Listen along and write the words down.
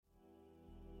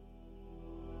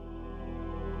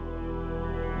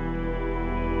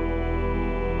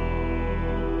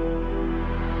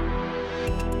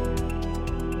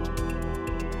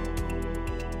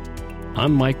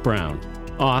I'm Mike Brown,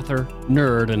 author,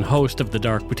 nerd, and host of the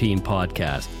Dark Poutine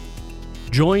podcast.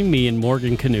 Join me and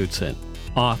Morgan Knudsen,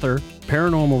 author,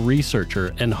 paranormal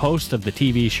researcher, and host of the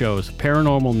TV shows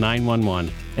Paranormal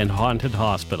 911 and Haunted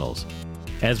Hospitals,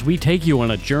 as we take you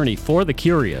on a journey for the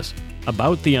curious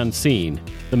about the unseen,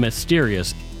 the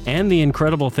mysterious, and the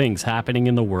incredible things happening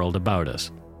in the world about us.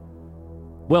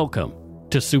 Welcome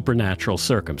to Supernatural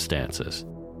Circumstances.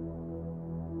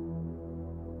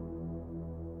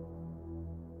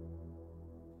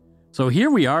 So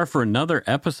here we are for another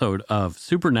episode of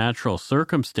Supernatural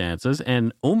Circumstances,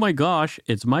 and oh my gosh,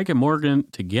 it's Mike and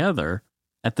Morgan together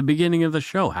at the beginning of the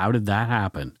show. How did that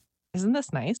happen? Isn't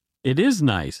this nice? It is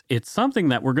nice. It's something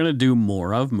that we're going to do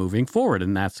more of moving forward,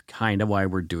 and that's kind of why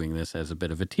we're doing this as a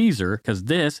bit of a teaser, because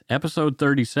this, episode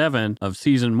 37 of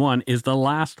season 1, is the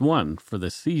last one for the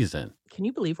season. Can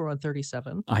you believe we're on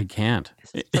 37? I can't.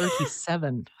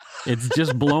 37. It's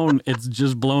just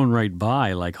blown right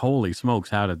by. Like, holy smokes,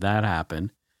 how did that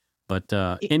happen? But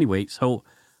anyway, so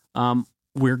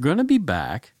we're going to be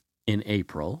back in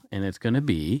April, and it's going to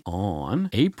be on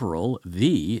April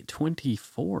the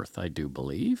 24th, I do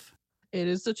believe. It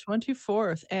is the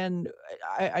 24th, and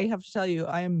I have to tell you,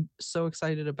 I am so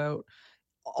excited about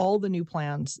all the new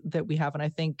plans that we have, and I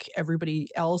think everybody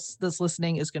else that's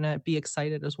listening is going to be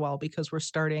excited as well, because we're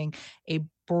starting a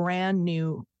brand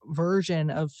new version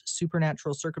of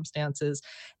Supernatural Circumstances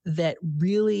that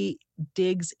really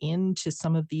digs into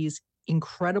some of these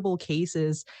incredible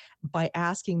cases by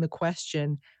asking the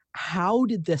question, how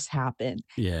did this happen?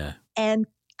 Yeah. And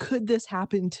could this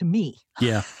happen to me?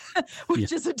 Yeah.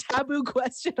 Which is a taboo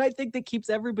question, I think, that keeps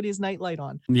everybody's nightlight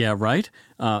on. Yeah, right?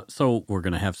 So we're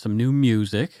going to have some new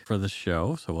music for the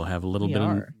show. So we'll have a little bit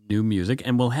of new music,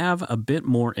 and we'll have a bit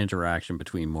more interaction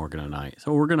between Morgan and I.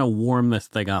 So we're going to warm this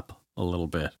thing up a little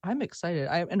bit. I'm excited.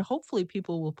 And hopefully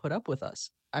people will put up with us.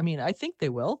 I mean, I think they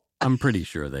will. I'm pretty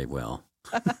sure they will.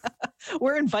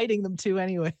 We're inviting them to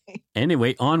anyway.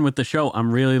 Anyway, on with the show.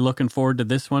 I'm really looking forward to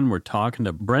this one. We're talking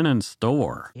to Brennan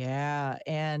Storr. Yeah,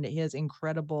 and his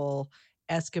incredible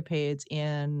escapades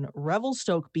in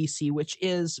Revelstoke, BC, which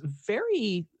is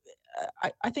very,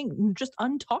 I think, just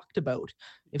untalked about,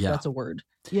 if that's a word,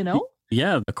 you know?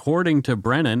 Yeah, according to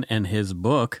Brennan and his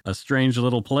book, A Strange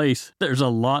Little Place, there's a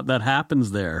lot that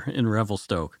happens there in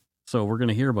Revelstoke. So we're going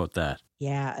to hear about that.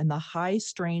 Yeah, and the high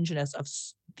strangeness of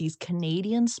these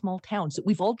Canadian small towns that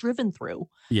we've all driven through.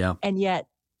 Yeah. And yet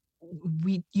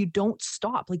you don't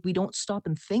stop. Like, we don't stop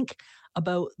and think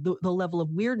about the level of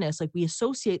weirdness. Like, we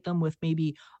associate them with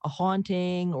maybe a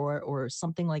haunting or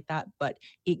something like that, but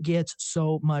it gets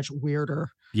so much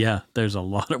weirder. Yeah, there's a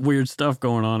lot of weird stuff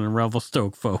going on in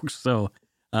Revelstoke, folks. So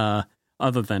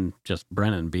other than just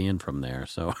Brennan being from there.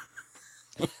 So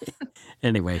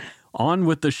anyway, on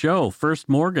with the show. First,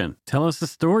 Morgan. Tell us the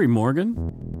story,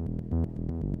 Morgan.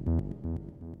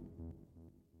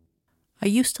 I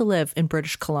used to live in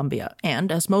British Columbia,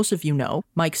 and as most of you know,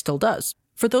 Mike still does.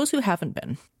 For those who haven't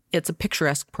been, it's a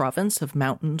picturesque province of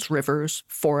mountains, rivers,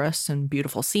 forests, and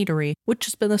beautiful scenery, which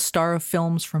has been the star of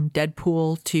films from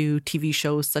Deadpool to TV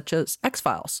shows such as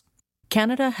X-Files.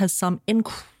 Canada has some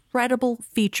incredible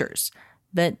features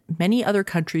that many other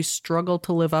countries struggle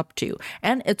to live up to,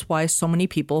 and it's why so many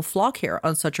people flock here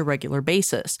on such a regular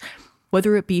basis.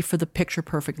 Whether it be for the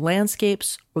picture-perfect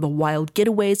landscapes or the wild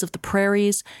getaways of the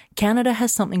prairies, Canada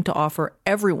has something to offer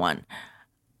everyone.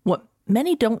 What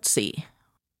many don't see,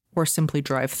 or simply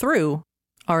drive through,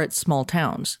 are its small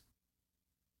towns.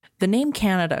 The name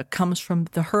Canada comes from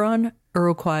the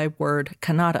Huron-Iroquois word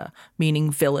Kanata, meaning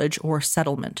village or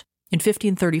settlement. In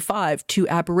 1535, two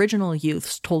Aboriginal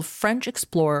youths told French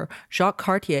explorer Jacques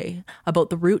Cartier about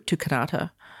the route to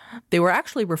Kanata. They were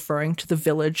actually referring to the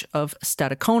village of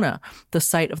Stadacona, the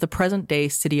site of the present-day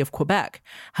city of Quebec.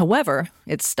 However,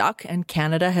 it stuck, and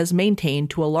Canada has maintained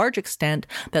to a large extent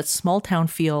that small-town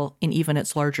feel in even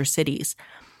its larger cities.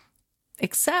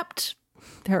 Except,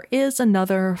 there is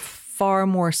another far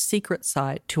more secret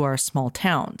side to our small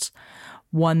towns,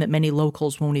 one that many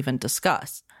locals won't even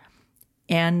discuss.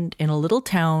 And in a little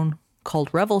town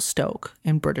called Revelstoke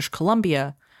in British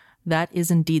Columbia, that is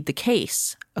indeed the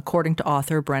case, according to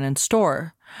author Brennan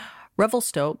Storr.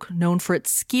 Revelstoke, known for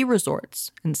its ski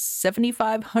resorts and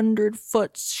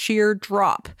 7,500-foot sheer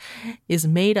drop, is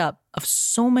made up of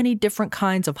so many different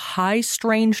kinds of high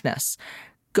strangeness: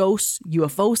 ghosts,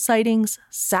 UFO sightings,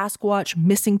 Sasquatch,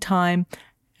 missing time,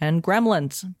 and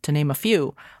gremlins, to name a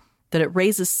few, that it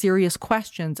raises serious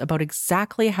questions about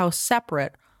exactly how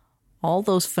separate all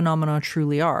those phenomena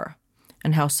truly are,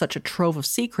 and how such a trove of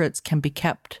secrets can be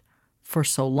kept for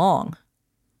so long.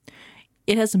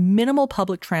 It has minimal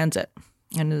public transit,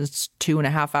 and it's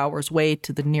 2.5 hours away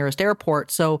to the nearest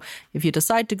airport. So if you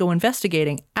decide to go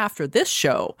investigating after this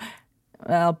show,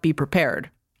 well, be prepared.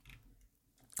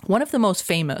 One of the most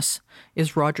famous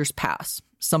is Rogers Pass,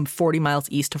 some 40 miles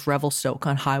east of Revelstoke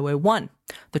on Highway 1,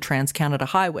 the Trans-Canada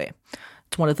Highway.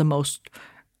 It's one of the most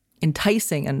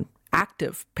enticing and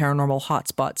active paranormal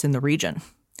hotspots in the region.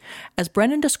 As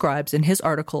Brennan describes in his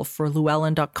article for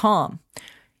Llewellyn.com,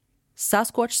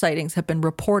 Sasquatch sightings have been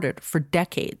reported for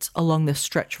decades along this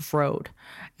stretch of road,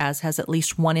 as has at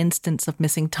least one instance of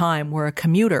missing time where a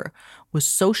commuter was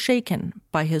so shaken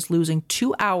by his losing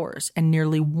 2 hours and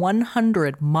nearly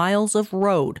 100 miles of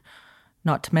road,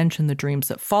 not to mention the dreams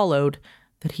that followed,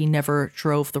 that he never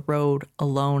drove the road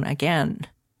alone again.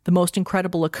 The most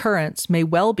incredible occurrence may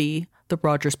well be the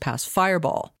Rogers Pass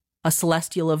fireball, a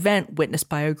celestial event witnessed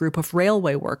by a group of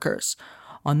railway workers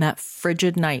on that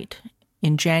frigid night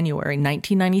in January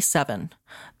 1997.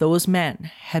 Those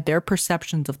men had their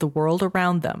perceptions of the world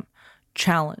around them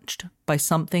challenged by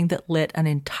something that lit an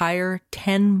entire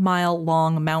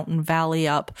 10-mile-long mountain valley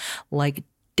up like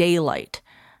daylight,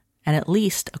 and at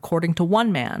least, according to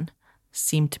one man,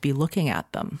 seemed to be looking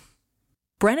at them.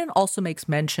 Brennan also makes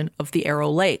mention of the Arrow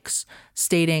Lakes,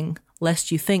 stating,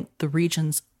 lest you think the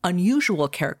region's unusual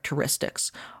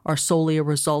characteristics are solely a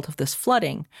result of this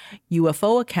flooding,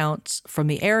 UFO accounts from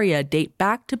the area date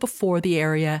back to before the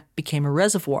area became a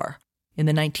reservoir. In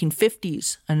the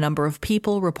 1950s, a number of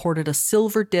people reported a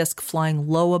silver disc flying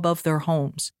low above their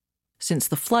homes. Since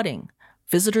the flooding,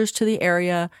 visitors to the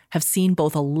area have seen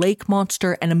both a lake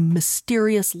monster and a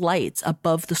mysterious lights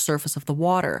above the surface of the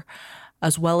water,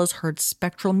 as well as heard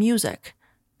spectral music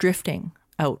drifting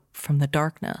out from the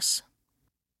darkness.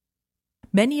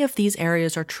 Many of these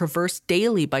areas are traversed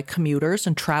daily by commuters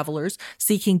and travelers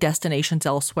seeking destinations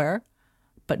elsewhere,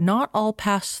 but not all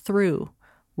pass through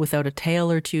without a tale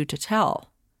or two to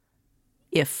tell,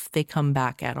 if they come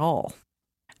back at all.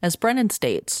 As Brennan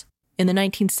states, in the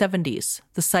 1970s,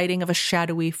 the sighting of a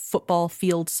shadowy football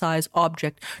field-size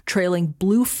object trailing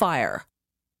blue fire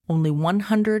only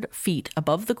 100 feet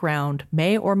above the ground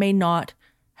may or may not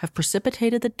have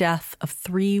precipitated the death of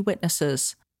 3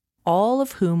 witnesses, all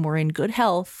of whom were in good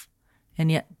health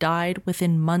and yet died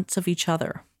within months of each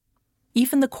other.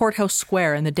 Even the courthouse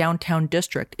square in the downtown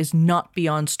district is not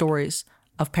beyond stories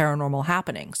of paranormal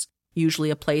happenings,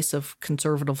 usually a place of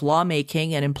conservative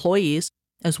lawmaking and employees,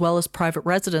 as well as private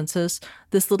residences.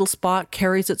 This little spot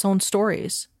carries its own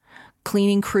stories.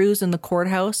 Cleaning crews in the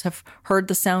courthouse have heard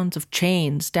the sounds of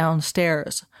chains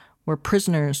downstairs, where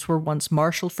prisoners were once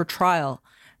marshaled for trial,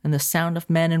 and the sound of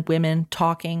men and women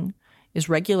talking is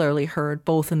regularly heard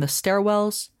both in the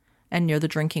stairwells and near the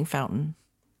drinking fountain.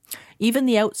 Even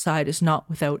the outside is not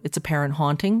without its apparent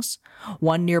hauntings.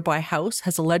 One nearby house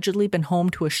has allegedly been home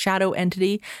to a shadow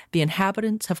entity the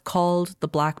inhabitants have called the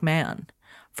Black Man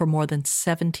for more than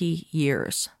 70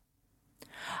 years.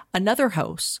 Another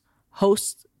house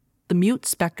hosts the mute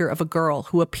specter of a girl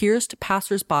who appears to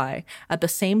passers-by at the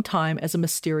same time as a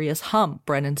mysterious hum,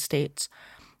 Brennan states.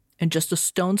 And just a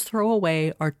stone's throw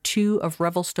away are 2 of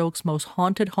Revelstoke's most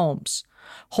haunted homes,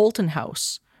 Holton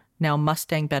House, now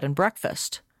Mustang Bed and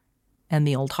Breakfast, and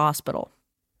the old hospital.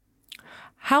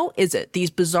 How is it these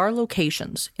bizarre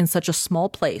locations in such a small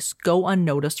place go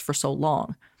unnoticed for so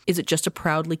long? Is it just a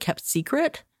proudly kept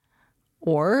secret?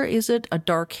 Or is it a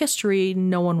dark history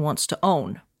no one wants to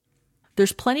own?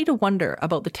 There's plenty to wonder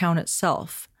about the town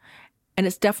itself, and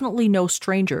it's definitely no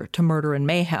stranger to murder and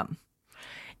mayhem.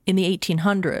 In the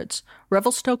 1800s,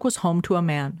 Revelstoke was home to a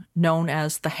man known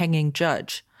as the Hanging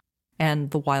Judge and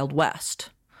the Wild West.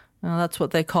 Now, that's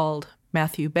what they called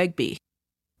Matthew Begbie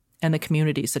and the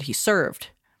communities that he served.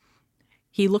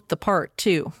 He looked the part,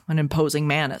 too, an imposing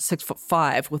man at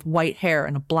 6'5" with white hair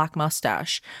and a black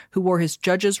mustache, who wore his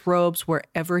judge's robes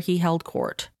wherever he held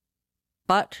court.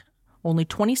 But only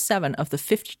 27 of the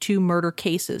 52 murder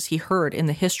cases he heard in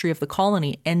the history of the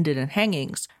colony ended in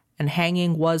hangings, and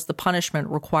hanging was the punishment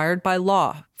required by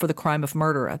law for the crime of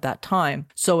murder at that time.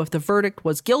 So if the verdict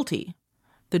was guilty,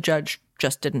 the judge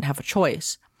just didn't have a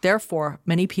choice. Therefore,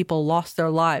 many people lost their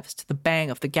lives to the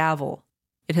bang of the gavel.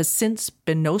 It has since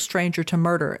been no stranger to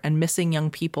murder and missing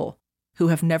young people who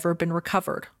have never been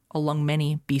recovered along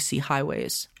many BC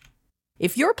highways.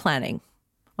 If you're planning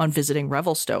on visiting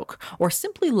Revelstoke or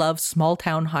simply love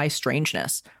small-town high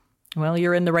strangeness, well,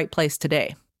 you're in the right place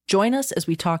today. Join us as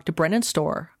we talk to Brennan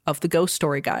Storr of the Ghost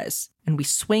Story Guys, and we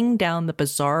swing down the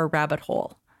bizarre rabbit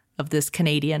hole of this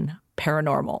Canadian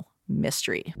paranormal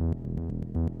mystery.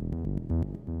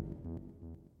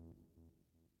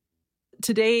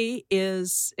 Today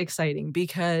is exciting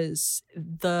because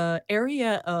the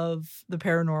area of the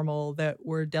paranormal that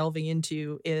we're delving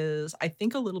into is, I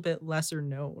think, a little bit lesser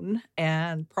known,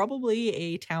 and probably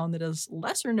a town that is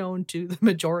lesser known to the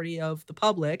majority of the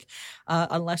public,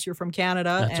 unless you're from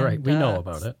Canada. That's right. We know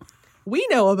about it. We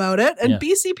know about it, and Yeah.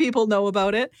 BC people know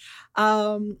about it.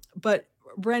 But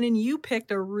Brennan, you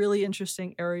picked a really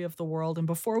interesting area of the world. And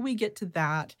before we get to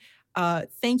that,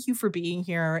 thank you for being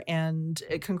here, and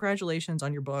congratulations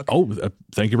on your book. Oh,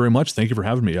 thank you very much. Thank you for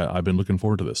having me. I've been looking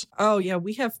forward to this. Oh yeah,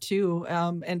 we have too.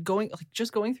 And going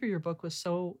through your book was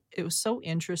so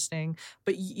interesting.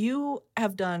 But you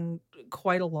have done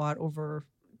quite a lot over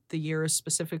the years,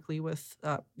 specifically with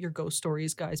your Ghost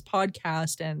Stories Guys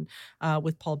podcast, and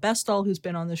with Paul Bestall, who's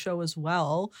been on the show as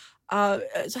well.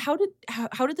 So how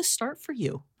did this start for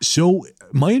you? So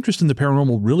my interest in the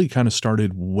paranormal really kind of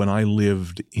started when I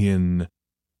lived in,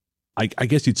 I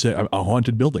guess you'd say, a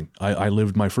haunted building. I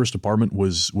lived, my first apartment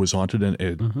was haunted,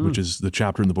 and which is the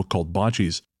chapter in the book called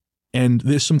Botchies. And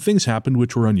there's some things happened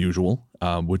which were unusual,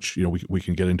 which we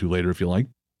can get into later if you like.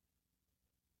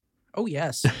 Oh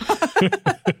yes.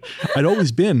 I'd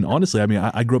always been, honestly. I mean,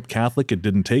 I grew up Catholic. It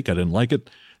didn't take. I didn't like it.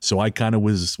 So I kind of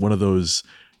was one of those,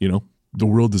 the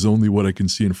world is only what I can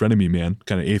see in front of me, man,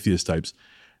 kind of atheist types.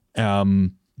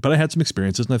 But I had some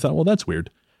experiences, and I thought, well, that's weird.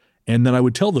 And then I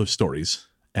would tell those stories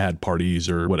at parties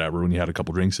or whatever when you had a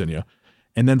couple drinks in you.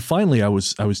 And then finally, I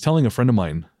was telling a friend of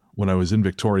mine when I was in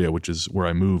Victoria, which is where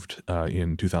I moved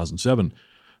in 2007. I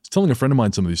was telling a friend of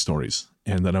mine some of these stories,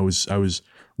 and then I was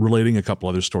relating a couple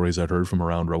other stories I'd heard from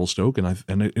around Revelstoke, and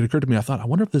it occurred to me, I thought, I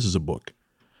wonder if this is a book.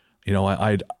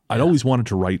 I'd always wanted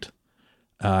to write,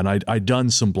 and I'd done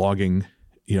some blogging,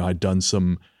 I'd done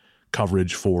some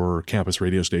coverage for campus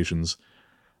radio stations,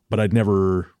 but I'd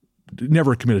never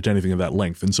committed to anything of that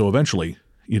length. And so eventually,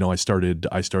 I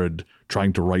started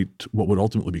trying to write what would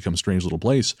ultimately become Strange Little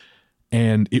Place.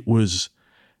 And it was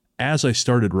as I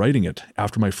started writing it,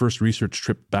 after my first research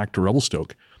trip back to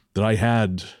Revelstoke, that I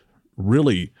had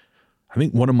really, I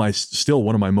think, one of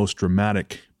my most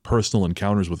dramatic personal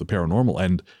encounters with the paranormal.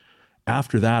 And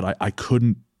after that, I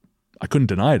couldn't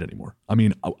deny it anymore. I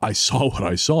mean, I saw what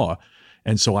I saw.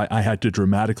 And so I had to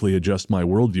dramatically adjust my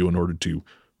worldview in order to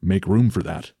make room for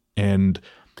that. And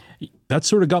that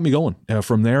sort of got me going.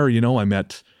 From there, I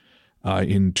met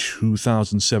in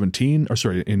December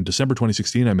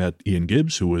 2016, I met Ian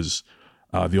Gibbs, who was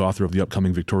the author of the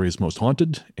upcoming Victoria's Most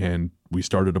Haunted. And we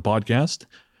started a podcast.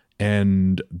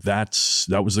 And that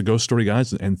was the Ghost Story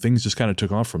Guys. And things just kind of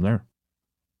took off from there.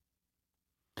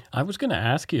 I was going to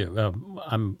ask you,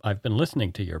 I've been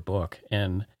listening to your book,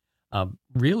 and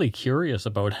really curious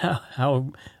about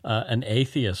how an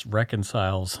atheist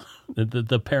reconciles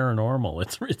the paranormal.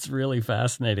 It's really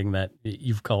fascinating that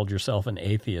you've called yourself an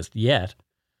atheist, yet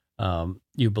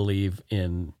you believe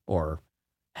in or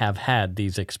have had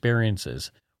these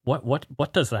experiences.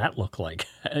 What does that look like?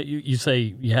 You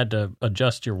say you had to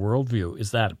adjust your worldview.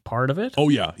 Is that part of it? Oh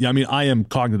yeah. I mean, I am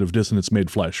cognitive dissonance made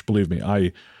flesh. Believe me,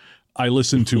 I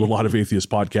listen to a lot of atheist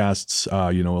podcasts.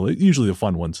 Usually the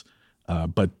fun ones.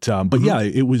 But yeah,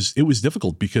 it was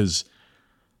difficult because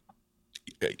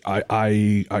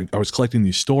I was collecting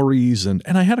these stories, and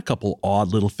I had a couple odd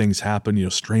little things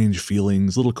happen, strange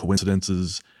feelings, little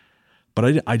coincidences,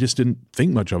 but I just didn't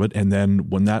think much of it. And then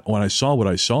when I saw what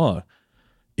I saw,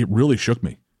 it really shook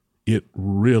me. It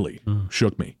really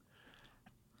shook me.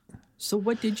 So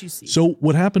what did you see? So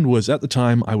what happened was, at the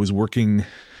time I was working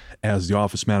as the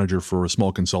office manager for a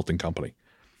small consulting company.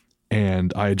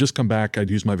 And I had just come back. I'd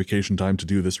used my vacation time to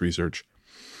do this research.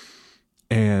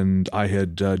 And I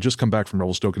had just come back from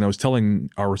Revelstoke, and I was telling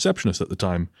our receptionist at the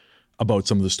time about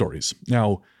some of the stories.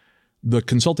 Now, the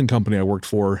consulting company I worked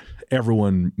for,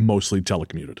 everyone mostly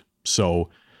telecommuted. So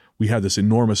we had this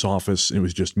enormous office. It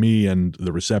was just me and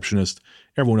the receptionist.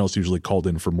 Everyone else usually called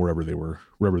in from wherever they were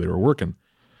working.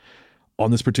 On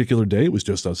this particular day, it was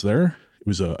just us there. It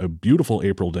was a beautiful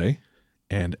April day.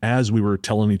 And as we were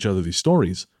telling each other these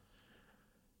stories,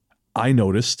 I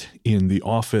noticed in the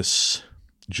office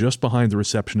just behind the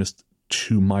receptionist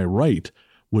to my right,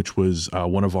 which was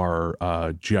one of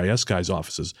our GIS guys'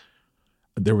 offices,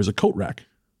 there was a coat rack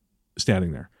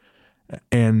standing there.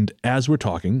 And as we're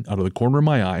talking, out of the corner of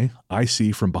my eye, I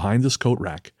see from behind this coat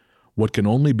rack what can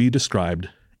only be described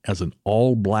as an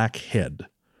all-black head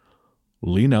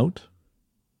lean out,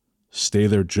 stay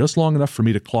there just long enough for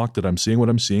me to clock that I'm seeing what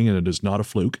I'm seeing and it is not a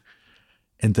fluke,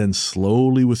 and then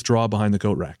slowly withdraw behind the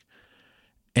coat rack.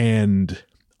 And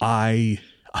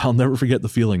I'll never forget the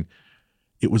feeling.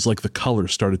 It was like the color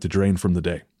started to drain from the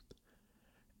day.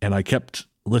 And I kept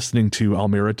listening to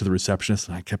Almira, to the receptionist,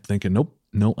 and I kept thinking, nope,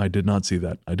 No, I did not see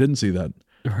that. I didn't see that.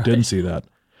 Right. Didn't see that.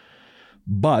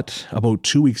 But about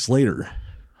 2 weeks later,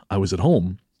 I was at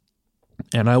home,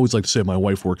 and I always like to say my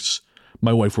wife works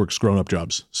grown-up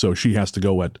jobs, so she has to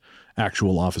go at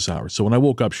actual office hours. So when I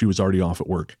woke up, she was already off at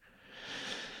work.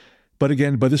 But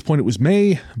again, by this point, it was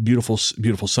May, beautiful,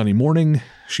 beautiful sunny morning.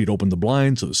 She'd opened the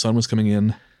blind, so the sun was coming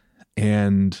in.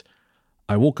 And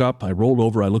I woke up, I rolled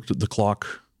over, I looked at the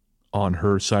clock on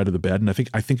her side of the bed, and I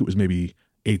think it was maybe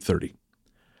 8:30.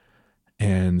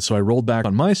 And so I rolled back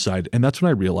on my side, and that's when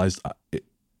I realized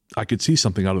I could see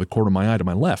something out of the corner of my eye to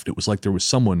my left. It was like there was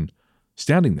someone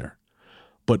standing there.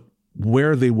 But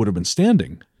where they would have been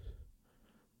standing,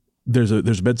 there's a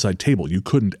bedside table. You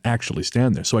couldn't actually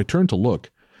stand there. So I turned to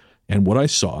look, and what I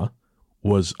saw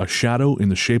was a shadow in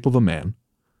the shape of a man.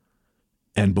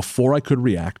 And before I could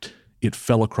react, it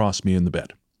fell across me in the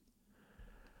bed.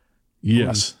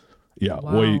 Yes. Yeah.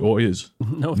 Wow. Oi is.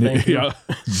 No, thank you. Yeah.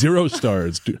 0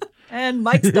 stars. And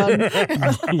Mike's done.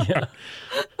 Yeah.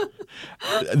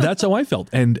 That's how I felt.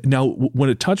 And now when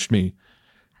it touched me,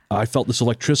 I felt this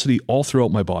electricity all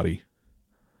throughout my body.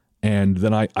 And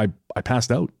then I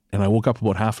passed out, and I woke up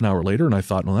about half an hour later, and I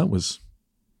thought, well,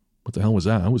 what the hell was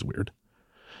that? That was weird.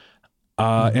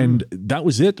 And that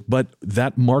was it. But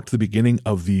that marked the beginning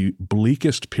of the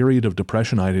bleakest period of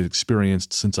depression I had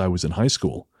experienced since I was in high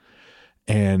school.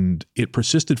 And it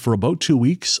persisted for about 2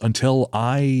 weeks until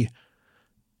I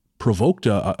provoked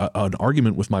an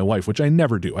argument with my wife, which I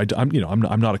never do.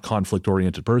 I'm not a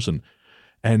conflict-oriented person.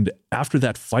 And after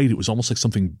that fight, it was almost like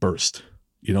something burst,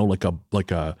 like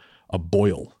a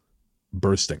boil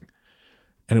bursting,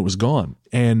 and it was gone.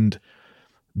 And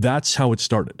that's how it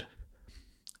started.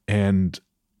 And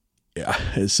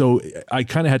so I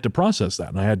kind of had to process that,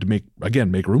 and I had to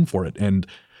make room for it. And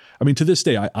I mean, to this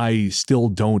day, I still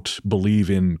don't believe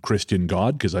in Christian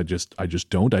God, because I just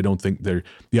don't. I don't think the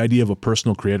idea of a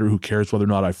personal creator who cares whether or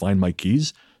not I find my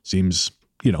keys seems,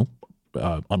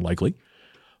 unlikely.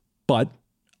 But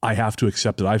I have to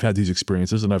accept that I've had these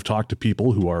experiences, and I've talked to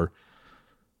people who are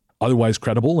otherwise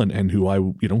credible and who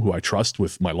I trust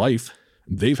with my life.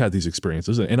 They've had these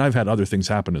experiences, and I've had other things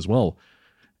happen as well.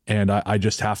 And I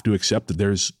just have to accept that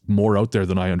there's more out there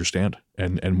than I understand,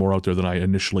 and more out there than I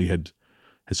initially had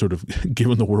sort of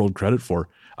given the world credit for.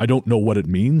 I don't know what it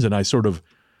means. And I sort of,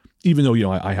 even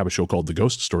though, I have a show called The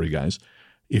Ghost Story Guys,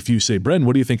 if you say, Bren,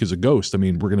 what do you think is a ghost? I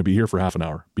mean, we're going to be here for half an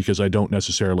hour, because I don't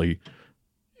necessarily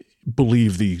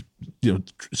believe the,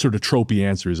 sort of tropey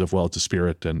answers of, well, it's a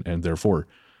spirit and therefore.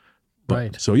 But,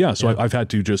 Right. So, yeah. I've had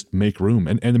to just make room.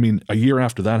 And I mean, a year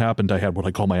after that happened, I had what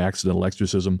I call my accidental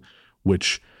exorcism,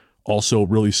 which also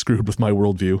really screwed with my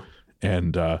worldview.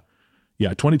 And,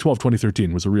 2012,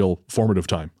 2013 was a real formative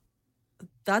time.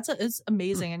 It's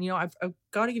amazing. And, I've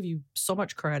got to give you so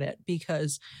much credit,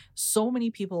 because so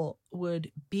many people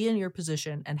would be in your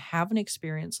position and have an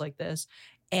experience like this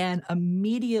and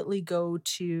immediately go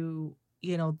to,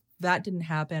 that didn't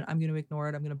happen. I'm going to ignore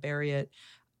it. I'm going to bury it.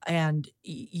 And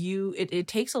it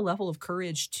takes a level of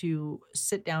courage to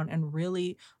sit down and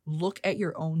really look at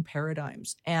your own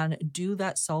paradigms and do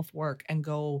that self-work and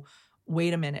go,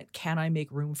 wait a minute, can I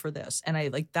make room for this? And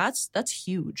that's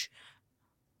huge.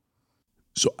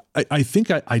 So I think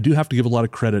I do have to give a lot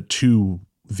of credit to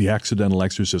the accidental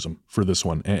exorcism for this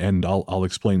one, and I'll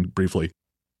explain briefly.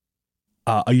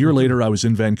 A year later, I was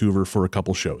in Vancouver for a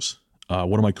couple shows.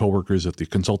 One of my coworkers at the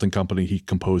consulting company, he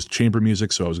composed chamber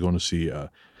music, so I was going to see a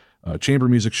chamber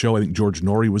music show. I think George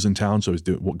Norrie was in town, so I was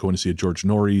going to see a George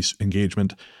Norrie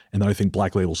engagement, and then I think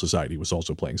Black Label Society was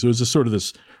also playing. So it was sort of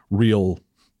this real,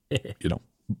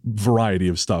 variety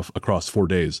of stuff across 4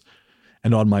 days.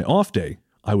 And on my off day,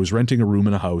 I was renting a room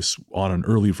in a house on an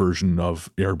early version of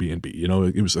Airbnb.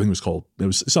 It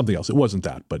was something else. It wasn't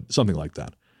that, but something like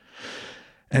that.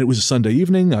 And it was a Sunday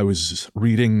evening. I was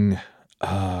reading,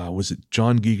 was it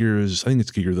John Giger's, I think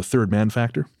it's Giger, The Third Man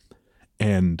Factor.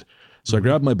 And so I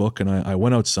grabbed my book and I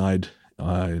went outside,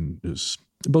 and it was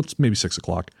about maybe 6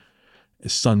 o'clock. The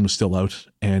sun was still out.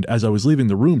 And as I was leaving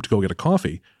the room to go get a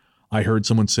coffee, I heard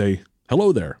someone say,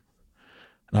 "Hello there."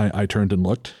 And I turned and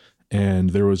looked, and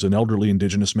there was an elderly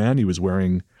Indigenous man. He was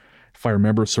wearing, if I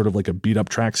remember, sort of like a beat-up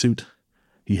tracksuit.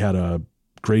 He had a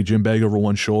gray gym bag over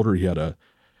one shoulder. He had a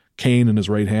cane in his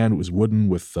right hand. It was wooden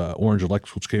with orange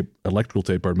electrical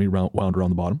tape, wound around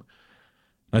the bottom.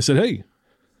 And I said, "Hey,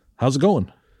 how's it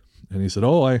going?" And he said,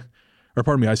 I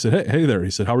said, hey there. He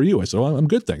said, "How are you?" I said, "Oh, I'm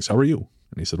good, thanks. How are you?"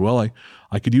 And he said, "Well,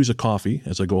 I could use a coffee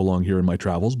as I go along here in my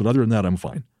travels, but other than that, I'm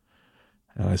fine."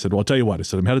 And I said, "Well, I'll tell you what." I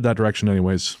said, "I'm headed that direction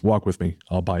anyways. Walk with me.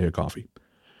 I'll buy you a coffee."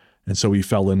 And so he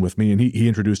fell in with me, and he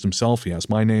introduced himself. He asked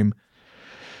my name.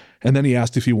 And then he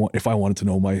asked if I wanted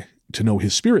to know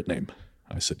his spirit name.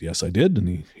 I said, yes, I did.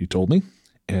 And he told me.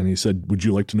 And he said, would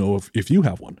you like to know if you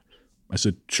have one? I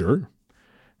said, sure.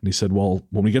 And he said, well,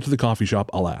 when we get to the coffee shop,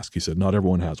 I'll ask. He said, not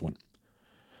everyone has one.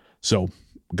 So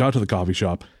got to the coffee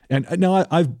shop. And now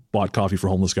I've bought coffee for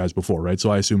homeless guys before, right?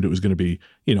 So I assumed it was going to be,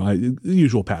 the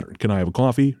usual pattern. Can I have a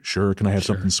coffee? Sure. Can I have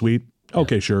something sweet?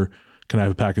 Okay, sure. Can I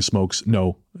have a pack of smokes?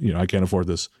 No, I can't afford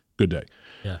this. Good day.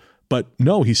 Yeah. But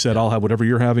no, he said, I'll have whatever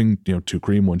you're having, 2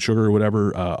 cream, 1 sugar or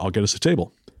whatever. I'll get us a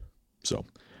table. So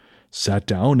sat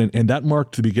down and that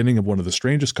marked the beginning of one of the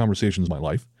strangest conversations of my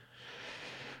life.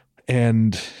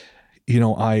 And, he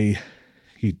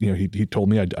told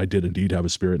me I did indeed have a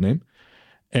spirit name.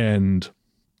 And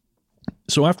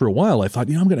so after a while I thought,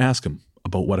 I'm going to ask him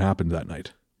about what happened that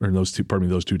night or in those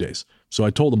 2 days. So I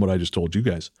told him what I just told you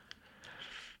guys.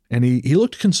 And he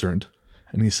looked concerned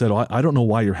and he said, I don't know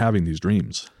why you're having these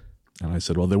dreams. And I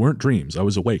said, well, they weren't dreams. I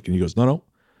was awake. And he goes, no,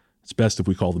 it's best if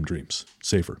we call them dreams.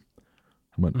 Safer.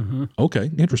 I went, okay,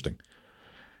 interesting.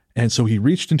 And so he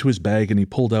reached into his bag and he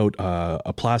pulled out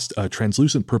a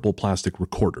translucent purple plastic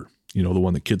recorder, the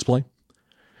one that kids play.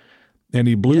 And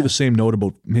he blew the same note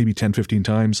about maybe 10, 15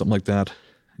 times, something like that.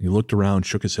 He looked around,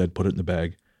 shook his head, put it in the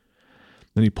bag.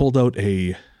 Then he pulled out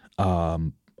a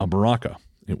maraca.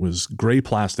 It was gray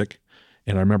plastic,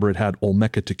 and I remember it had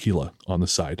Olmeca tequila on the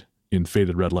side in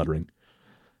faded red lettering.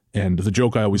 And the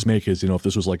joke I always make is, if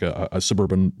this was like a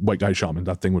suburban white guy shaman,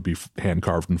 that thing would be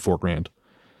hand-carved and $4,000.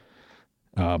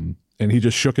 And he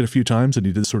just shook it a few times, and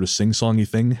he did this sort of sing-songy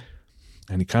thing,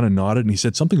 and he kind of nodded, and he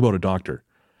said something about a doctor.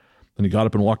 Then he got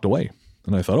up and walked away.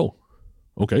 And I thought, oh,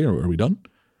 okay, are we done?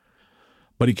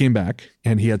 But he came back,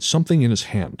 and he had something in his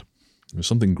hand. It was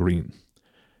something green.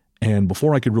 And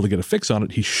before I could really get a fix on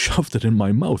it, he shoved it in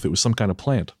my mouth. It was some kind of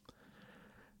plant.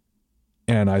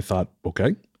 And I thought,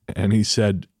 okay. And he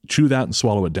said, chew that and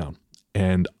swallow it down.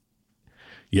 And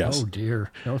yes. Oh,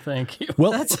 dear. No, thank you.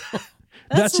 Well,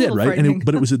 that's it, right?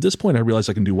 But it was at this point I realized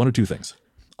I can do one or two things.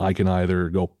 I can either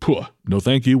go, no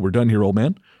thank you, we're done here, old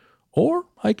man. Or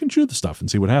I can chew the stuff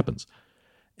and see what happens.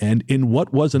 And in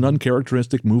what was an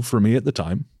uncharacteristic move for me at the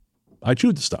time, I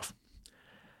chewed the stuff.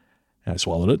 And I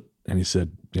swallowed it. And he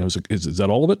said, is that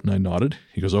all of it? And I nodded.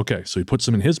 He goes, okay. So he puts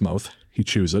them in his mouth. He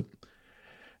chews it.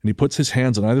 And he puts his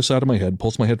hands on either side of my head,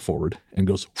 pulls my head forward, and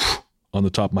goes on the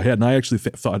top of my head. And I actually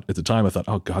thought at the time,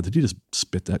 oh, God, did he just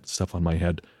spit that stuff on my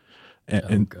head?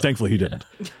 And thankfully he didn't.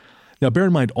 Now, bear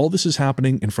in mind, all this is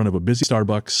happening in front of a busy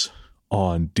Starbucks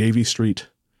on Davie Street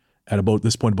at about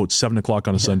 7 o'clock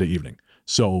on a Sunday evening.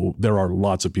 So there are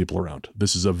lots of people around.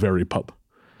 This is a very pub.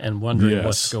 And wondering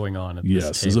what's going on at this table.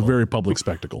 Yes, it's a very public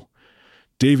spectacle.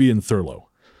 Davie and Thurlow,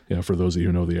 for those of you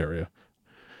who know the area.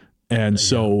 And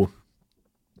so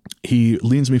he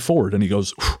leans me forward and he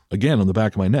goes, again, on the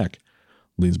back of my neck,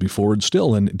 leans me forward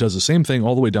still and does the same thing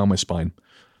all the way down my spine,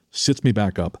 sits me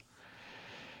back up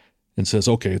and says,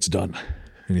 okay, it's done.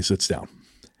 And he sits down.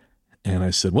 And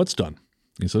I said, what's done?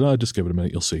 He said, just give it a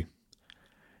minute, you'll see.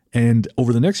 And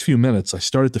over the next few minutes, I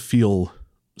started to feel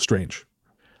strange.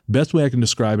 Best way I can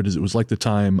describe it is it was like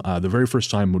the very first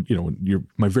time,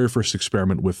 my very first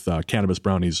experiment with cannabis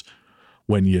brownies,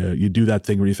 when you do that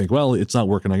thing where you think, well, it's not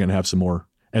working, I'm going to have some more.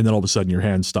 And then all of a sudden your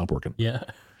hands stop working. Yeah.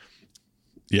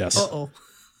 Yes. Uh-oh.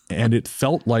 And it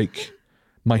felt like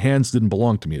my hands didn't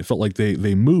belong to me. It felt like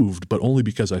they moved, but only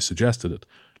because I suggested it,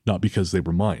 not because they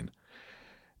were mine.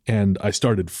 And I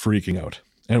started freaking out.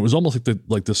 And it was almost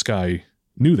like this guy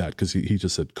knew that because he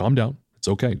just said, calm down. It's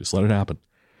okay. Just let it happen.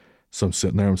 So I'm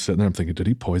sitting there. I'm thinking, did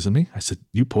he poison me? I said,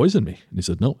 you poisoned me. And he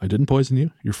said, no, I didn't poison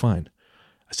you. You're fine.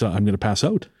 I said, I'm going to pass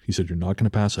out. He said, you're not going to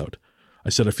pass out. I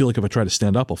said, I feel like if I try to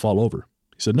stand up, I'll fall over.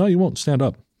 He said, no, you won't. Stand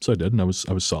up. So I did, and I was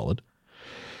solid.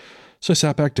 So I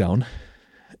sat back down,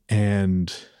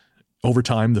 and over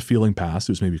time, the feeling passed.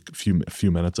 It was maybe a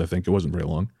few minutes, I think. It wasn't very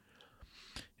long.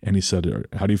 And he said,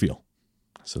 how do you feel?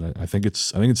 I said, I think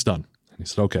it's done. And he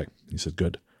said, okay. He said,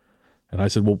 good. And I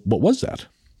said, well, what was that?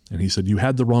 And he said, you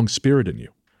had the wrong spirit in you.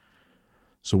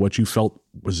 So what you felt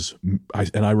was,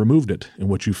 I removed it, and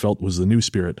what you felt was the new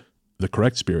spirit, the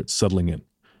correct spirit settling in.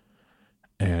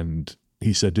 And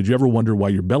he said, did you ever wonder why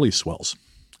your belly swells?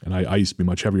 And I used to be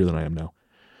much heavier than I am now.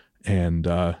 And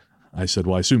I said,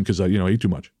 well, I assume because I ate too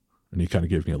much. And he kind of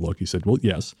gave me a look. He said, well,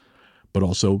 yes, but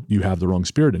also you have the wrong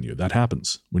spirit in you. That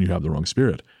happens when you have the wrong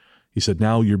spirit. He said,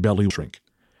 now your belly will shrink.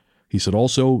 He said,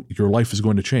 also, your life is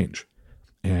going to change.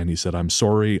 And he said, I'm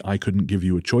sorry I couldn't give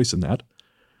you a choice in that.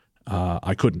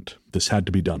 I couldn't. This had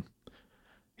to be done.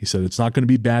 He said, it's not going to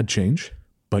be bad change,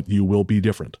 but you will be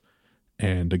different.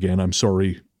 And again, I'm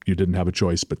sorry you didn't have a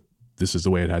choice, but this is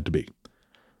the way it had to be.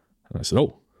 And I said,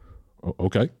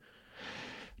 okay. And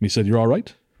he said, you're all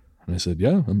right? And I said,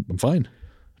 yeah, I'm fine.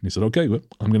 he said, okay, well,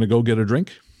 I'm going to go get a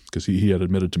drink, because he had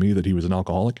admitted to me that he was an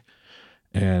alcoholic.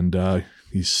 And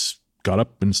he got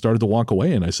up and started to walk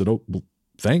away. And I said, oh, well,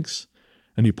 thanks.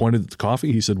 And he pointed at the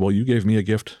coffee. He said, well, you gave me a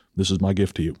gift. This is my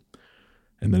gift to you.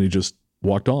 And then he just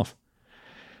walked off.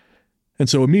 And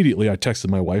so immediately I texted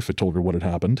my wife. I told her what had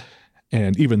happened.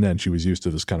 And even then she was used to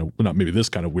this kind of, not maybe this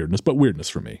kind of weirdness, but weirdness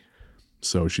for me.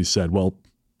 So she said, well,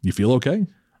 you feel okay?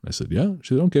 I said, yeah.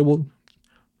 She said, okay, well,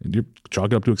 you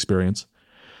chalk it up to experience.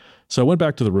 So I went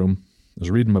back to the room. I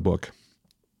was reading my book.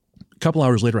 A couple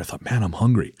hours later, I thought, man, I'm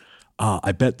hungry.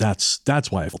 I bet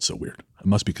that's why I felt so weird. It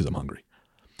must be because I'm hungry.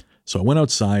 So I went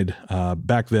outside.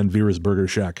 Back then, Vera's Burger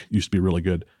Shack used to be really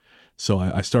good. So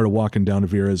I started walking down to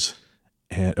Vera's.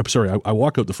 And I'm sorry, I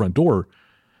walk out the front door,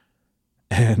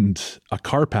 and a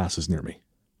car passes near me.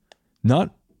 Or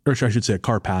I should say a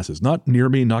car passes. Not near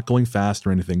me, not going fast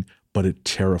or anything, but it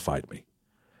terrified me.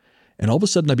 And all of a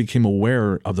sudden, I became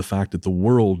aware of the fact that the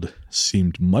world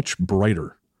seemed much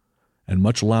brighter and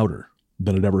much louder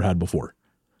than it ever had before.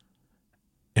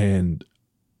 And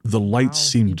the lights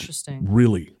seemed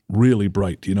really, really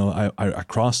bright. You know, I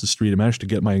crossed the street. I managed to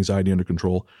get my anxiety under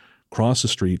control, crossed the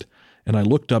street, and I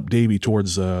looked up Davie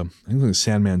towards, I think it was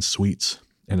Sandman Suites,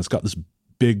 and it's got this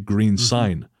big green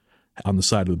sign on the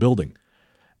side of the building.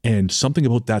 And something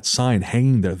about that sign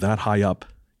hanging there that high up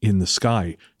in the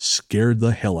sky scared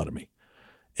the hell out of me.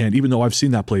 And even though I've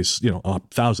seen that place,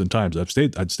 1,000 times,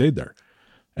 I'd stayed there.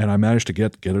 And I managed to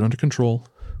get it under control,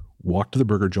 walk to the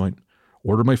burger joint,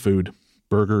 order my food,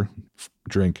 burger,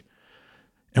 drink.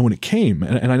 And when it came,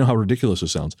 and I know how ridiculous it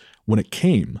sounds, when it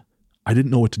came, I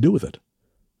didn't know what to do with it.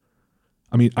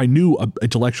 I mean, I knew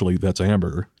intellectually that's a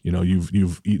hamburger. You know,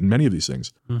 you've eaten many of these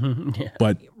things. Mm-hmm. Yeah.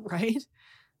 But right?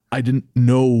 I didn't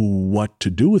know what to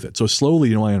do with it. So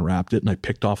slowly, I unwrapped it and I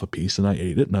picked off a piece and I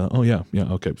ate it.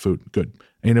 And okay, food, good.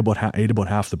 I ate about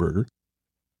half the burger.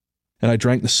 And I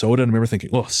drank the soda and I remember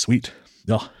thinking, oh, sweet.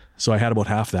 Oh. So I had about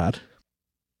half that.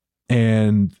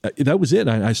 And that was it.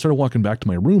 I started walking back to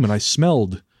my room and I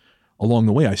smelled along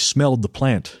the way, the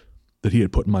plant that he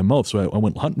had put in my mouth. So I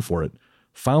went hunting for it,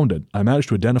 found it. I managed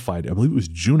to identify it. I believe it was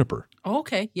juniper. Oh,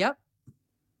 okay. Yep.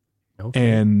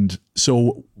 Okay. And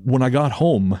so when I got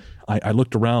home, I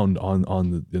looked around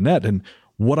on the net, and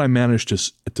what I managed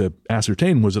to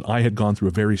ascertain was that I had gone through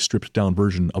a very stripped down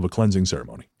version of a cleansing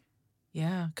ceremony.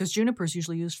 Yeah, because juniper is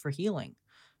usually used for healing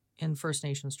in First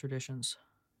Nations traditions.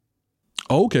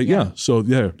 Oh, okay, yeah. So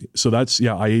that's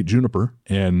I ate juniper,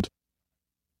 and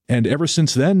ever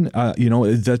since then,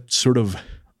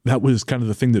 that was kind of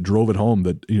the thing that drove it home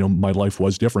that my life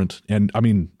was different. And I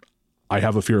mean, I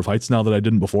have a fear of heights now that I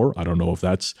didn't before. I don't know if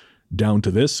that's down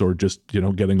to this or just,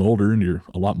 getting older and you're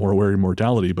a lot more aware of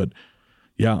mortality. But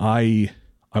yeah, I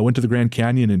went to the Grand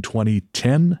Canyon in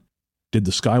 2010, did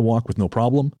the Skywalk with no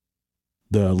problem.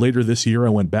 Later this year, I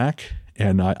went back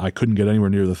and I couldn't get anywhere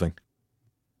near the thing.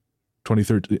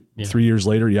 2013, 3 years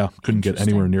later, couldn't get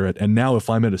anywhere near it. And now if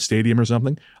I'm at a stadium or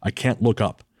something, I can't look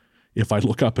up. If I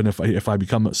look up and if I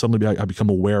become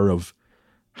aware of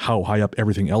how high up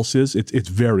everything else is, it's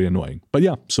very annoying. But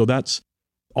yeah, so that's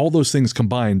all those things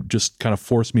combined just kind of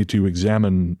forced me to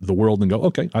examine the world and go,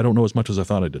 okay, I don't know as much as I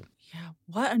thought I did. Yeah,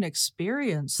 what an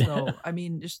experience, though. I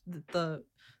mean, just the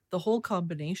whole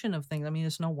combination of things. I mean,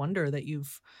 it's no wonder that you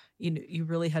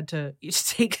really had to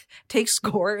take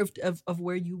score of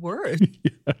where you were.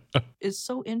 Yeah. It's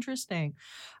so interesting.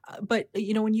 But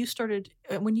when you started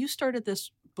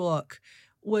this book,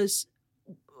 was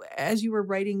as you were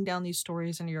writing down these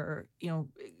stories and you're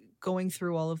going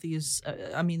through all of these,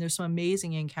 there's some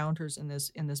amazing encounters in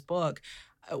this book.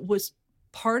 Was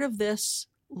part of this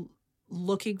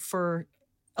looking for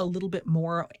a little bit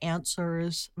more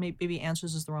answers? Maybe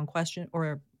answers is the wrong question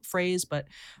or phrase, but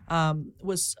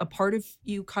was a part of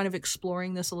you kind of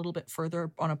exploring this a little bit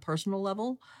further on a personal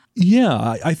level?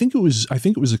 Yeah, I think it was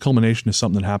a culmination of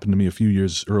something that happened to me a few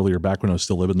years earlier, back when I was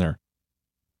still living there.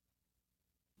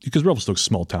 Because Revelstoke's a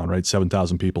small town, right?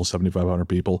 7,000 people, 7,500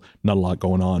 people, not a lot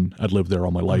going on. I'd lived there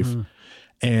all my life. Mm-hmm.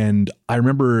 And I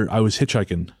remember I was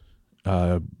hitchhiking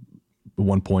at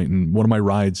one point, and one of my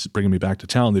rides bringing me back to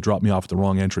town, they dropped me off at the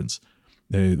wrong entrance.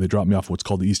 They dropped me off at what's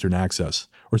called the Eastern Access,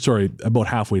 about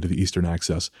halfway to the Eastern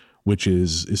Access, which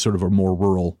is sort of a more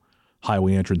rural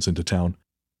highway entrance into town.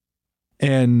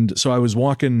 And so I was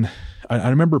walking. I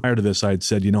remember prior to this, I had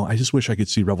said, I just wish I could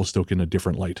see Revelstoke in a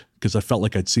different light, because I felt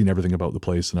like I'd seen everything about the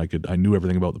place and I knew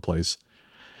everything about the place.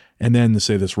 And then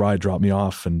this ride dropped me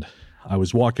off, and I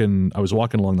was walking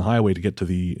along the highway to get to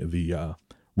the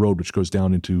road which goes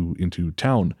down into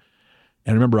town.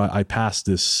 And I remember I passed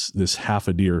this half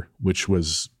a deer, which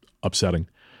was upsetting.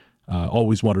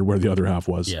 Always wondered where the other half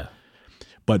was. Yeah.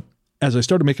 But as I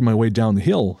started making my way down the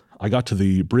hill, I got to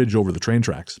the bridge over the train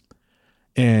tracks.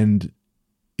 And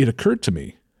it occurred to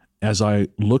me as I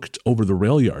looked over the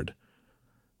rail yard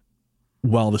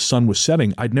while the sun was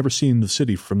setting, I'd never seen the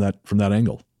city from that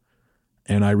angle.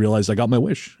 And I realized I got my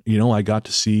wish. I got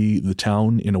to see the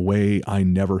town in a way I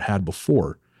never had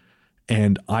before.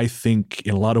 And I think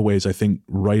in a lot of ways, I think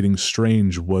writing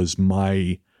Strange was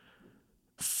my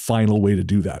final way to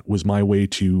do that, was my way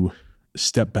to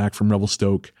step back from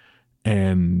Revelstoke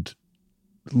and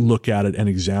look at it and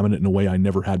examine it in a way I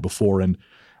never had before. And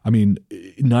I mean,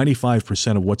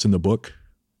 95% of what's in the book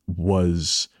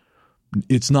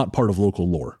it's not part of local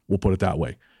lore. We'll put it that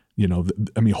way.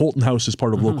 Holton House is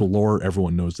part of local lore.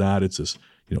 Everyone knows that. It's this,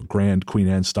 grand Queen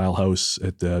Anne style house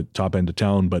at the top end of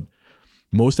town, but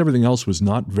most everything else was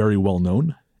not very well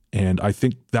known. And I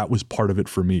think that was part of it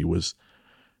for me was,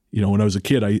 when I was a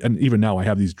kid, and even now I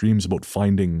have these dreams about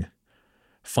finding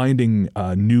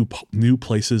new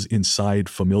places inside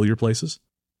familiar places.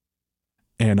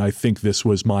 And I think this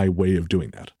was my way of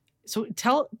doing that. So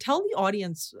tell the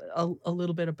audience a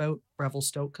little bit about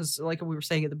Revelstoke, because like we were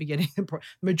saying at the beginning, the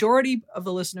majority of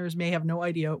the listeners may have no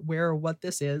idea where or what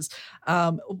this is.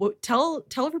 Tell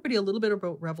everybody a little bit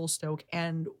about Revelstoke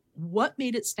and what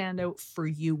made it stand out for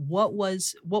you. What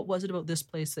was it about this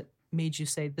place that made you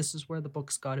say this is where the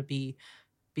book's got to be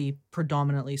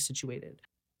predominantly situated?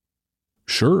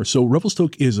 Sure. So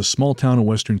Revelstoke is a small town in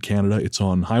Western Canada. It's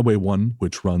on Highway 1,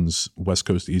 which runs west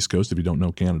coast to east coast, if you don't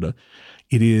know Canada.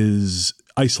 It is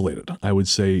isolated. I would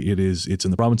say it's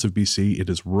in the province of BC. It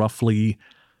is roughly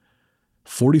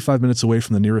 45 minutes away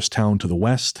from the nearest town to the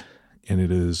west, and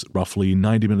it is roughly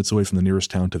 90 minutes away from the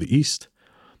nearest town to the east.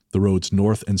 The roads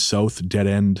north and south dead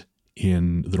end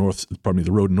in the north,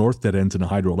 the road north dead ends in a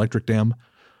hydroelectric dam.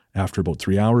 After about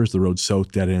 3 hours, the road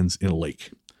south dead ends in a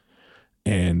lake.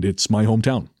 And it's my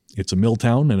hometown. It's a mill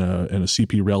town and a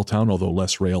CP rail town, although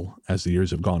less rail as the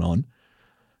years have gone on.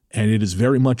 And it is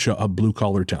very much a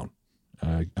blue-collar town.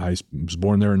 I was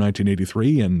born there in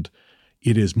 1983, and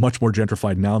it is much more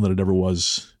gentrified now than it ever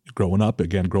was growing up.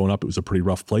 Again, growing up, it was a pretty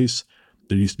rough place.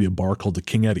 There used to be a bar called the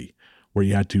King Eddie, where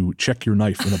you had to check your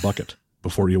knife in a bucket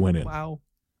before you went in. Wow.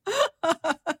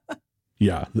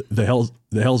 Yeah, the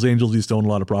Hells Angels used to own a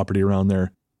lot of property around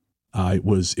there. It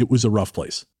was a rough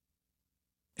place.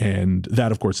 And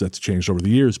that, of course, that's changed over the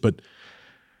years, but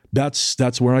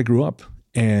that's where I grew up.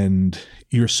 And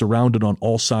you're surrounded on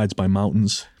all sides by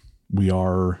mountains. We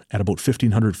are at about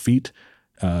 1,500 feet,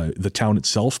 the town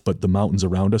itself, but the mountains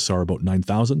around us are about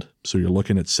 9,000. So you're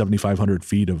looking at 7,500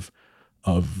 feet of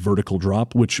vertical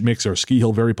drop, which makes our ski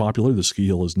hill very popular. The ski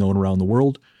hill is known around the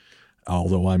world.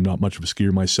 Although I'm not much of a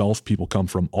skier myself, people come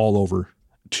from all over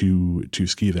to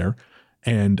ski there.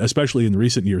 And especially in the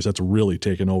recent years, that's really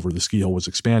taken over. The ski hill was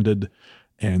expanded.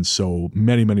 And so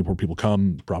many, many more people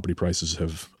come. Property prices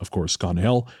have, of course, gone to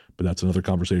hell, but that's another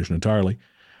conversation entirely.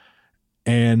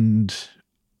 And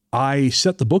I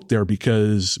set the book there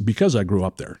because I grew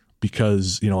up there,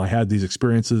 because, I had these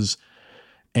experiences.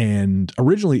 And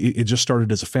originally it just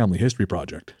started as a family history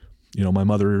project. My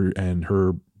mother and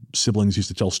her siblings used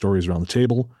to tell stories around the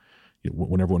table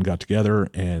when everyone got together,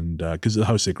 and because the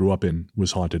house they grew up in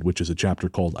was haunted, which is a chapter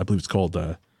called, I believe it's called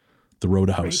the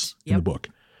Rhoda House in the book.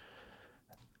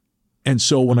 And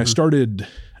so when I started,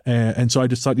 and so I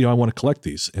just thought, I want to collect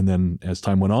these. And then as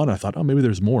time went on, I thought, maybe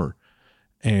there's more.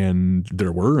 And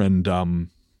there were, and I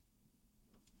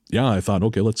thought,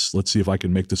 okay, let's see if I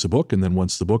can make this a book. And then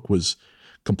once the book was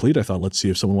complete, I thought, let's see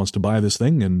if someone wants to buy this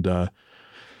thing. And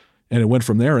it went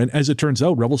from there. And as it turns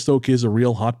out, Revelstoke is a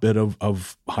real hotbed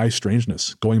of high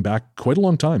strangeness, going back quite a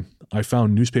long time. I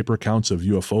found newspaper accounts of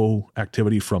UFO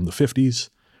activity from the 50s.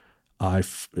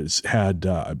 I've had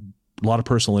a lot of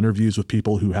personal interviews with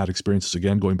people who had experiences,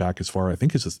 again, going back as far, I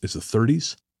think, as the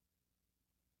 30s.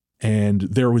 And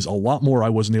there was a lot more I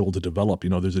wasn't able to develop.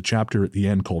 There's a chapter at the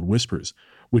end called Whispers,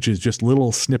 which is just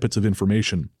little snippets of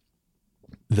information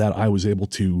that I was able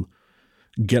to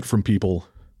get from people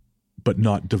but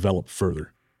not develop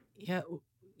further. Yeah,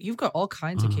 you've got all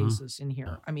kinds of cases in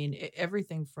here. I mean,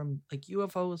 everything from like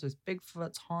UFOs, there's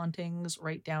Bigfoot's hauntings,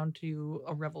 right down to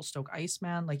a Revelstoke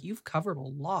Iceman. Like, you've covered a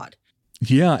lot.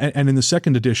 Yeah, and in the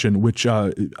second edition, which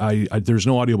I there's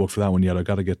no audiobook for that one yet. I've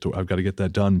got to get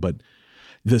that done. But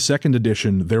the second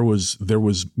edition, there was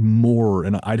more,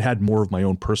 and I'd had more of my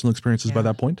own personal experiences by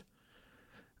that point.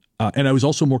 And I was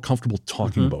also more comfortable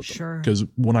talking about them. Sure. Because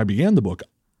when I began the book,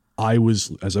 I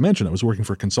was, as I mentioned, I was working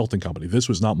for a consulting company. This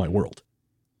was not my world.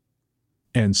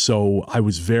 And so I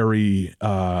was very,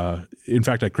 in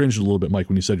fact, I cringed a little bit, Mike,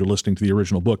 when you said you're listening to the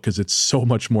original book, because it's so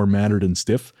much more mannered and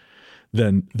stiff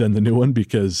than the new one.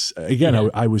 Because again,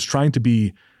 I was trying to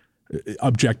be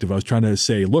objective. I was trying to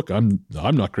say, look, I'm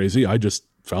not crazy. I just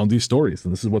found these stories,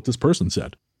 and this is what this person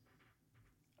said.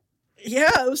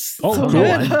 Yeah, it was cool.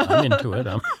 I'm into it.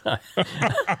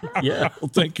 Yeah.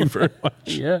 Well, thank you very much.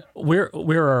 Yeah, we're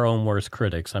our own worst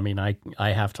critics. I mean, I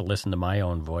have to listen to my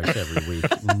own voice every week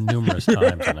numerous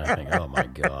times, and I think, oh my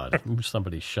God,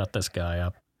 somebody shut this guy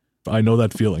up. I know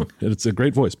that feeling. It's a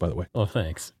great voice, by the way. Oh,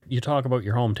 thanks. You talk about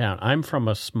your hometown. I'm from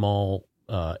a small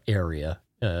area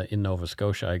in Nova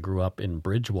Scotia. I grew up in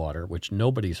Bridgewater, which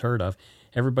nobody's heard of.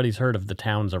 Everybody's heard of the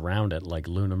towns around it, like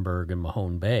Lunenburg and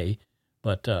Mahone Bay.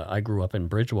 But I grew up in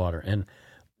Bridgewater. And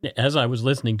as I was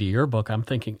listening to your book, I'm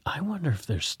thinking, I wonder if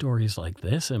there's stories like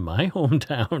this in my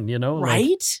hometown, you know? Right?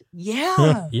 Like,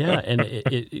 Yeah. Yeah.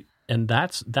 And and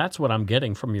that's what I'm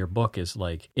getting from your book is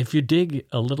like, if you dig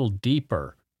a little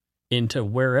deeper into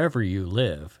wherever you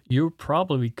live, you're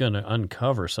probably going to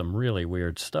uncover some really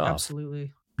weird stuff.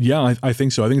 Absolutely. Yeah, I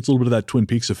think so. I think it's a little bit of that Twin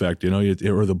Peaks effect, you know,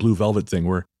 or the Blue Velvet thing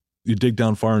where you dig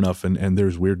down far enough and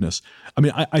there's weirdness. I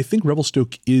mean, I think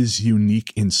Revelstoke is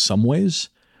unique in some ways.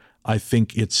 I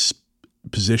think its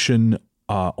position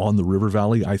on the river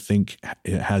valley, I think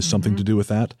it has something to do with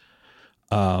that.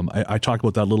 I talk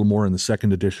about that a little more in the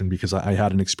second edition because I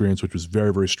had an experience which was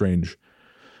very, very strange.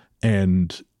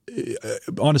 And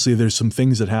honestly, there's some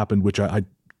things that happened which I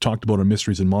talked about on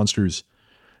Mysteries and Monsters,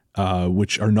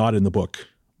 which are not in the book.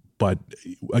 But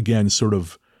again, sort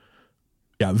of,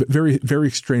 yeah, very,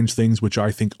 very strange things, which I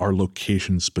think are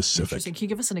location specific. Interesting. Can you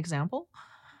give us an example?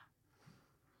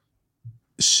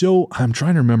 So I'm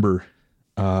trying to remember.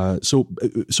 So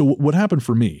what happened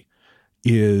for me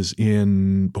is I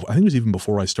think it was even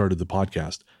before I started the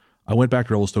podcast, I went back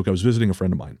to Revelstoke. I was visiting a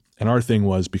friend of mine. And our thing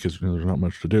was, because there's not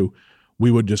much to do, we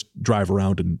would just drive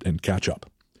around and catch up.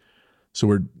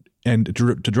 So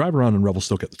to drive around in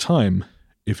Revelstoke at the time,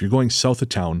 if you're going south of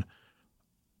town,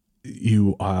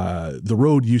 the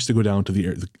road used to go down to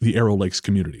the Arrow Lakes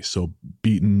community. So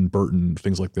Beaton, Burton,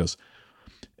 things like this,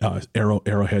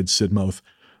 Arrowhead, Sidmouth.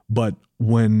 But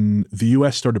when the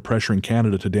U.S. started pressuring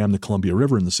Canada to dam the Columbia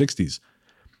River in the 60s,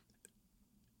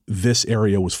 this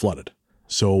area was flooded.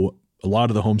 So a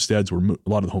lot of the homes were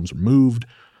moved.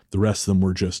 The rest of them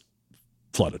were just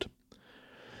flooded.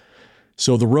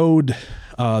 So the road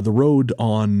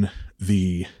on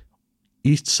the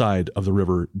east side of the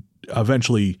river,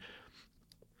 eventually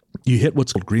you hit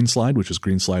what's called Greenslide, which is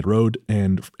Greenslide Road.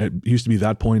 And it used to be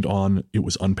that point on, it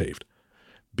was unpaved.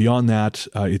 Beyond that,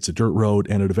 it's a dirt road,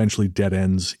 and it eventually dead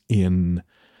ends at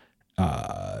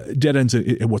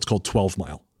what's called 12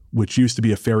 Mile, which used to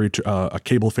be a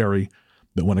cable ferry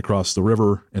that went across the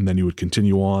river, and then you would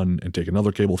continue on and take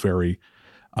another cable ferry.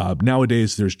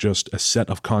 Nowadays, there's just a set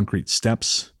of concrete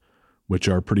steps, which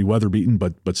are pretty weather beaten,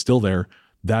 but still there.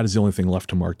 That is the only thing left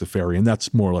to mark the ferry, and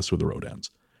that's more or less where the road ends.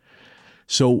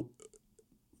 So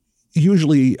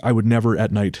usually I would never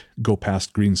at night go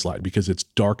past Greenslide because it's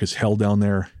dark as hell down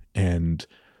there, and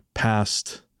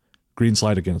past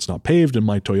Greenslide, again, it's not paved, and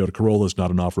my Toyota Corolla is not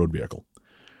an off-road vehicle.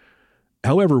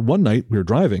 However, one night we were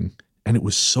driving, and it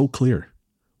was so clear.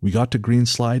 We got to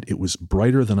Greenslide. It was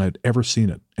brighter than I'd ever seen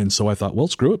it. And so I thought, well,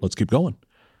 screw it. Let's keep going.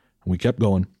 And we kept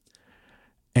going.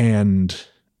 And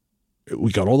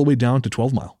we got all the way down to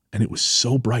 12 Mile, and it was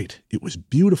so bright. It was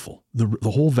beautiful, the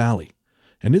whole valley.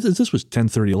 And this was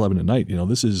 10:30, 11 at night,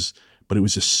 but it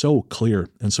was just so clear.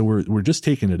 And so we're just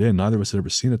taking it in. Neither of us had ever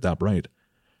seen it that bright.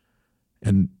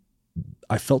 And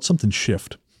I felt something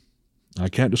shift. I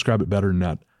can't describe it better than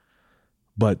that.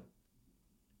 But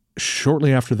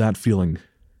shortly after that feeling,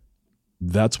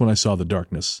 that's when I saw the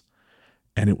darkness.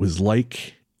 And it was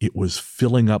like it was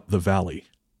filling up the valley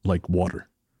like water.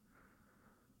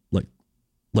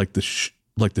 Like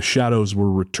the shadows were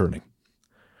returning.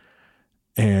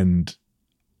 And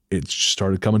it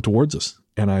started coming towards us.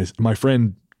 And my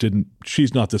friend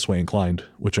she's not this way inclined,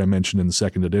 which I mentioned in the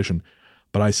second edition,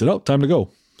 but I said, oh, time to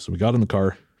go. So we got in the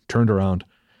car, turned around,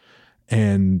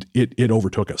 and it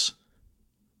overtook us.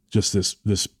 Just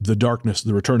the darkness,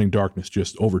 the returning darkness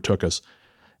just overtook us.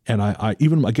 And I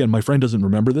even, again, my friend doesn't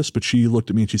remember this, but she looked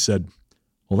at me and she said,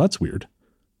 well, that's weird.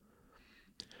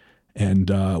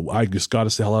 And I just got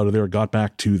us the hell out of there, got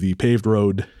back to the paved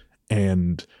road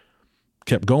and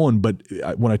kept going. But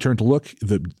when I turned to look,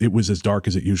 it was as dark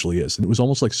as it usually is. And it was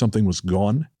almost like something was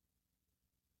gone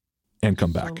and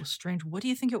come back. So strange. What do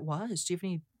you think it was? Do you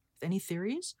have any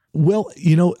theories? Well,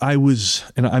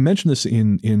 and I mentioned this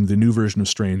in the new version of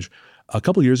Strange. A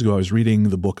couple of years ago, I was reading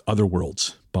the book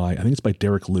Otherworlds I think it's by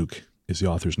Derek Luke is the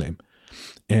author's name.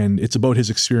 And it's about his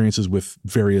experiences with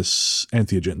various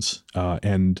entheogens.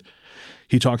 And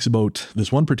he talks about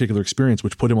this one particular experience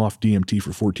which put him off DMT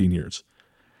for 14 years.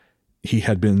 he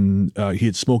had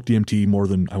smoked DMT more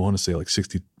than, I want to say, like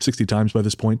 60 times by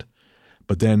this point.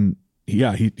 But then,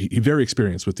 he very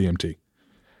experienced with DMT.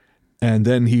 And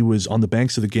then he was on the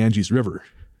banks of the Ganges River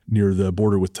near the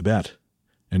border with Tibet,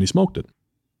 and he smoked it.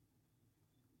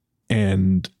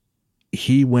 And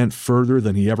he went further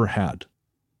than he ever had.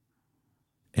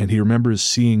 And he remembers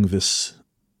seeing this,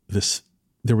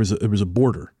 there was a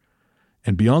border,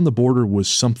 and beyond the border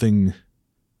was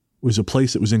a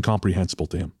place that was incomprehensible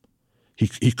to him.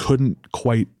 He couldn't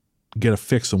quite get a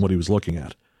fix on what he was looking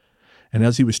at. And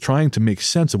as he was trying to make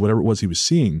sense of whatever it was he was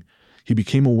seeing, he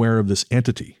became aware of this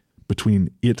entity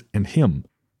between it and him.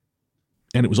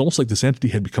 And it was almost like this entity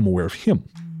had become aware of him.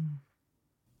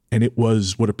 And it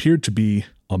was what appeared to be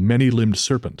a many-limbed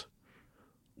serpent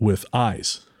with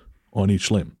eyes on each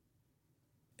limb.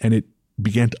 And it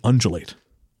began to undulate,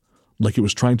 like it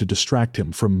was trying to distract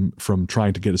him from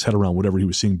trying to get his head around whatever he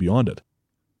was seeing beyond it.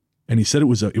 And he said it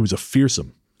was a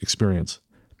fearsome experience.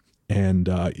 And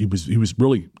he was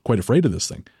really quite afraid of this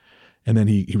thing. And then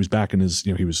he was back in his,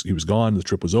 he was gone, the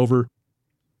trip was over.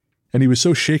 And he was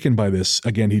so shaken by this.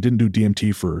 Again, he didn't do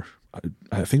DMT for,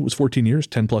 I think it was 14 years,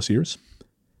 10 plus years.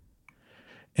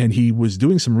 And he was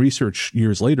doing some research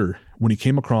years later when he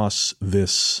came across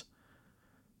this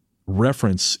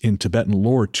reference in Tibetan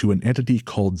lore to an entity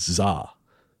called Za,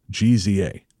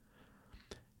 Gza,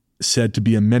 said to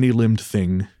be a many-limbed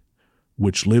thing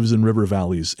which lives in river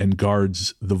valleys and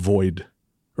guards the void,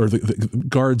 or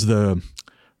guards the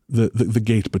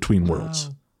gate between worlds.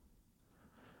 Wow.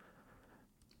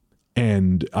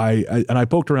 And I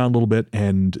poked around a little bit,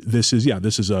 and this is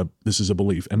a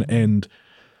belief, and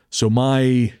so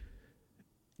my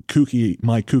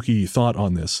kooky thought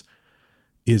on this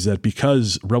is that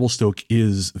because Revelstoke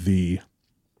it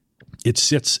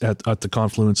sits at the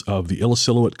confluence of the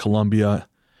Illecillewaet, Columbia,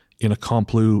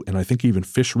 Inacomplu, and I think even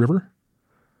Fish River.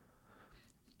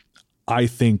 I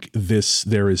think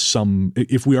there is some,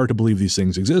 if we are to believe these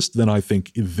things exist, then I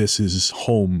think this is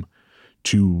home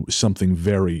to something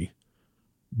very,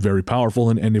 very powerful.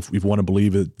 And if we want to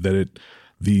believe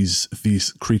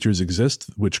these creatures exist,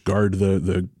 which guard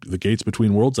the gates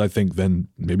between worlds, I think then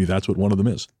maybe that's what one of them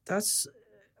is. That's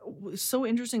so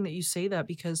interesting that you say that,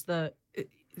 because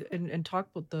and talk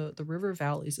about the river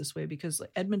valleys this way, because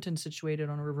Edmonton's situated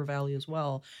on a river valley as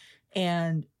well.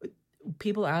 And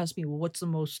people ask me, well, what's the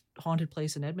most haunted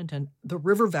place in Edmonton? The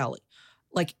river valley.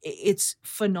 Like, it's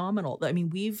phenomenal. I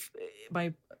mean,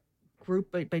 my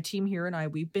team here and I,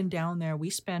 we've been down there.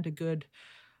 We spent a good,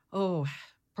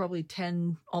 probably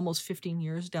 10, almost 15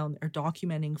 years down there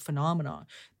documenting phenomena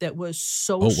that was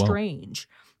so strange.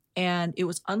 And it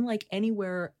was unlike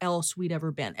anywhere else we'd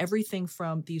ever been. Everything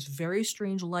from these very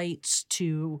strange lights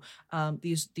to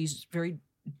these very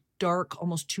dark,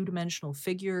 almost two-dimensional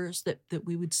figures that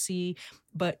we would see.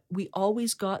 But we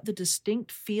always got the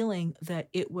distinct feeling that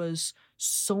it was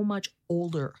so much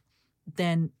older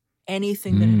than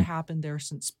anything that had happened there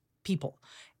since people.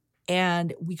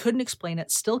 And we couldn't explain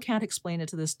it, still can't explain it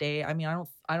to this day. I mean,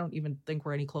 I don't even think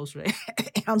we're any closer to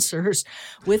answers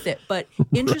with it. But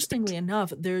interestingly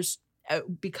enough, there's,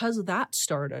 because that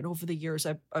started over the years,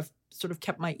 I've sort of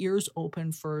kept my ears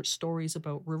open for stories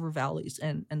about river valleys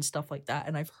and stuff like that.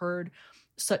 And I've heard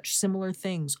such similar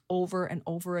things over and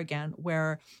over again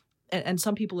where, and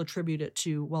some people attribute it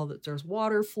to, well, that there's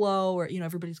water flow, or,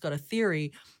 everybody's got a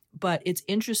theory. But it's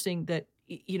interesting that,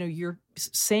 you're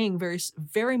saying very,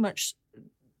 very much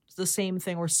the same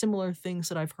thing or similar things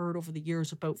that I've heard over the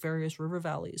years about various river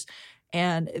valleys.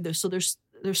 And so there's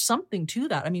something to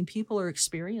that. I mean, people are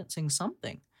experiencing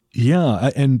something. Yeah.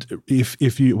 And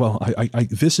if you, I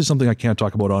this is something I can't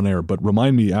talk about on air, but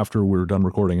remind me after we're done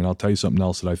recording, and I'll tell you something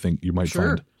else that I think you might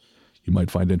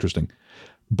find interesting.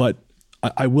 But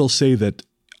I will say that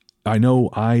I know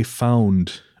I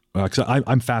found, because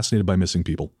I'm fascinated by missing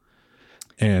people.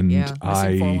 And Missing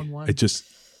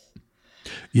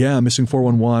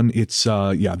 411. It's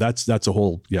that's a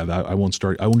whole, I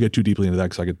won't get too deeply into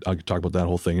that, because I could talk about that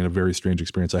whole thing and a very strange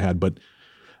experience I had. But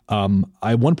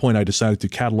at one point I decided to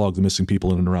catalog the missing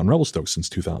people in and around Revelstoke since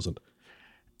 2000.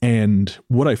 And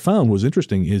what I found was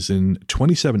interesting is in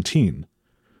 2017,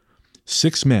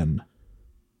 6 men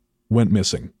went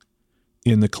missing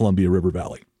in the Columbia River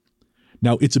Valley.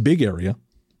 Now, it's a big area.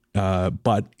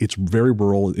 But it's very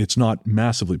rural. It's not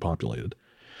massively populated.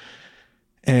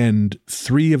 And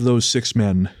 3 of those 6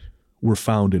 men were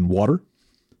found in water.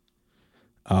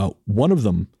 One of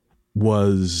them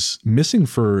was missing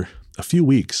for a few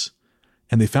weeks,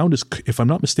 and they found if I'm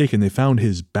not mistaken, they found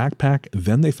his backpack,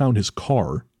 then they found his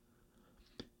car,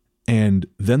 and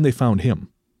then they found him.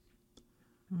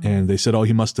 And they said,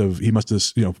 he must have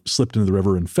slipped into the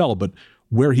river and fell. But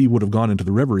where he would have gone into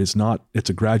the river it's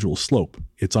a gradual slope.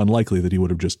 It's unlikely that he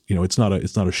would have just, it's not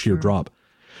a sheer drop.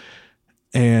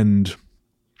 And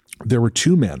there were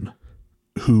two men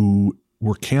who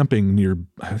were camping near,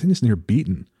 I think it's near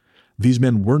Beaton. These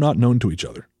men were not known to each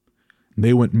other.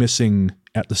 They went missing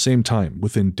at the same time,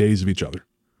 within days of each other.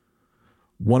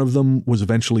 One of them was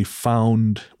eventually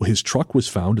found. Well, his truck was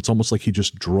found. It's almost like he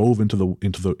just drove into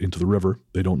the river.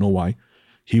 They don't know why.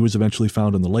 He was eventually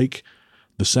found in the lake.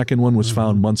 The second one was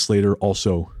found months later,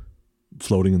 also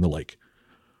floating in the lake.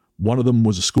 One of them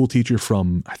was a school teacher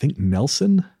from, I think,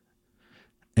 Nelson,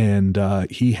 and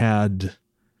he had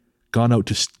gone out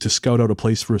to scout out a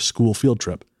place for a school field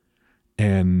trip,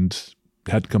 and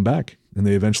had to come back. And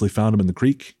they eventually found him in the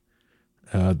creek.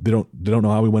 They don't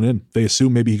know how he went in. They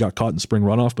assume maybe he got caught in spring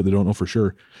runoff, but they don't know for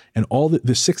sure. And all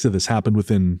the six of this happened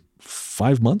within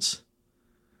 5 months.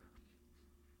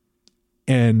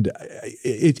 And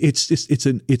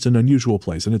it's an unusual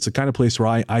place, and it's the kind of place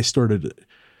where I started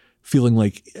feeling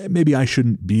like maybe I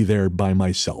shouldn't be there by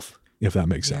myself, if that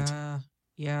makes sense.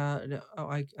 Yeah. Oh,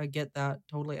 I get that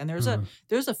totally. And there's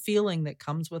a feeling that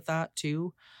comes with that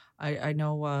too. I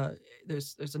know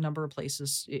there's a number of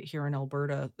places here in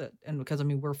Alberta and because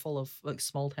we're full of like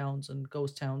small towns and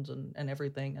ghost towns and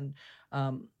everything, and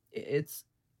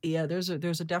there's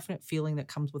a definite feeling that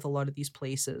comes with a lot of these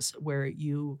places where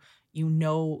you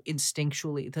know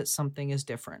instinctually that something is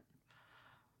different.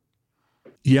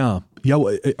 Yeah.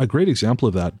 Well, a great example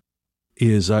of that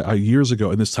is years ago,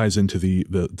 and this ties into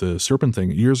the serpent thing.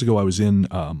 Years ago, I was in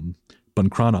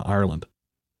Buncrana, Ireland.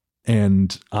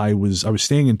 And I was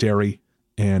staying in Derry,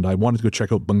 and I wanted to go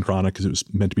check out Buncrana because it was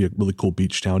meant to be a really cool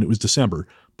beach town. It was December,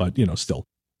 but still.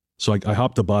 So I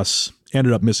hopped the bus,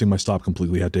 ended up missing my stop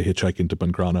completely, had to hitchhike into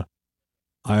Buncrana.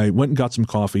 I went and got some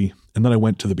coffee, and then I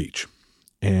went to the beach.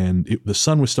 And the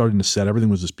sun was starting to set.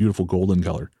 Everything was this beautiful golden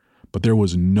color, but there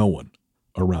was no one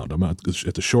around. I'm at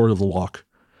the shore of the Loch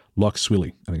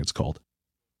Swilly, I think it's called.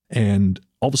 And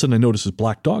all of a sudden I noticed this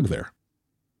black dog there.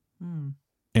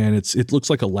 And it looks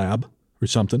like a lab or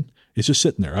something. It's just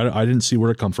sitting there. I didn't see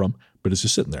where it come from, but it's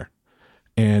just sitting there.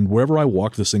 And wherever I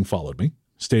walked, this thing followed me.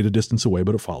 Stayed a distance away,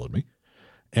 but it followed me.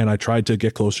 And I tried to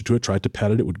get closer to it, tried to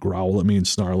pet it. It would growl at me and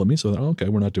snarl at me. So I thought, okay,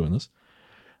 we're not doing this.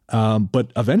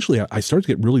 But eventually I started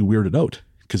to get really weirded out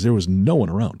because there was no one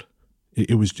around.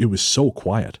 It was so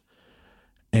quiet.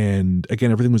 And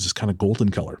again, everything was this kind of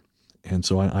golden color. And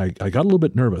so I got a little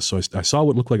bit nervous. So I saw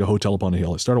what looked like a hotel up on a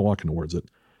hill. I started walking towards it.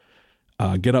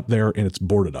 Get up there, and it's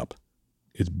boarded up.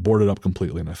 It's boarded up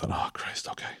completely. And I thought, oh, Christ,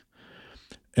 okay.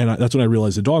 And that's when I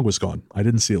realized the dog was gone. I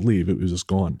didn't see it leave. It was just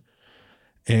gone.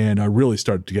 And I really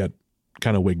started to get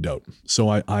kind of wigged out. So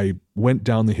I went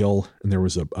down the hill, and there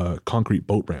was a concrete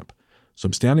boat ramp. So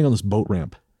I'm standing on this boat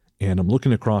ramp, and I'm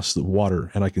looking across the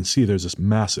water, and I can see there's this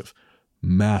massive,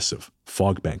 massive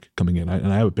fog bank coming in.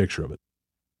 And I have a picture of it.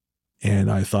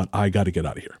 And I thought, I got to get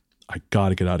out of here. I got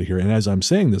to get out of here. And as I'm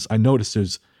saying this, I noticed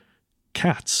there's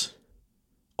cats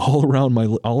all around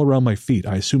my feet.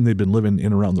 I assume they'd been living in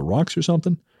and around the rocks or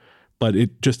something, but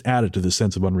it just added to the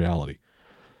sense of unreality.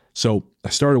 So I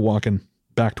started walking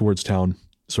back towards town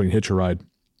so I can hitch a ride.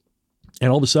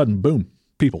 And all of a sudden, boom,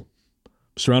 people,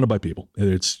 surrounded by people.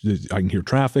 I can hear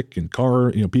traffic and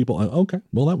car, people. Okay,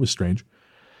 well, that was strange.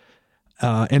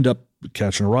 End up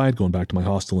catching a ride, going back to my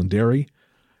hostel in Derry.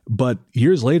 But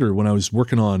years later, when I was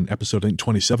working on episode, I think,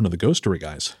 27 of the Ghost Story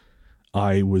Guys,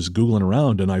 I was Googling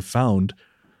around and I found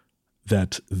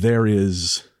that there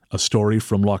is a story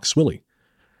from Loch Swilly.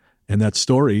 And that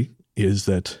story is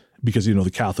that because,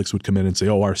 the Catholics would come in and say,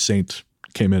 oh, our saint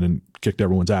came in and kicked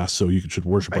everyone's ass, so you should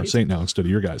worship our saint now instead of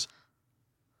your guys.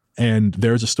 And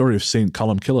there's a story of St.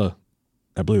 Columcille,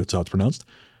 I believe that's how it's pronounced,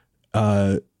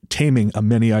 taming a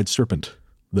many-eyed serpent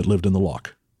that lived in the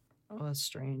loch. Oh, that's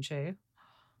strange, hey?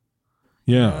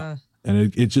 Yeah.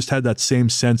 And it just had that same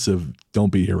sense of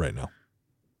don't be here right now.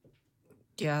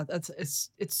 Yeah, that's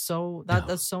so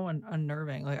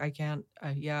unnerving. Like I can't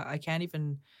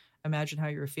even imagine how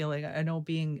you're feeling. I know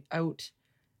being out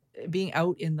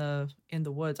in the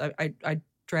woods. I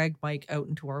dragged Mike out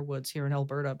into our woods here in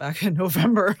Alberta back in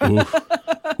November.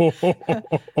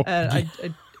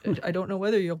 And I don't know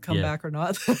whether you'll come back or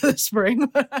not this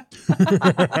spring.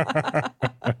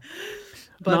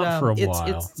 But not for a while.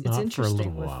 It's not interesting for a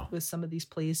little while. with some of these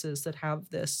places that have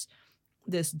this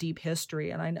deep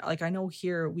history. And I know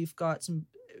here we've got some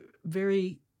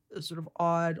very sort of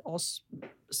odd, also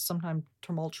sometimes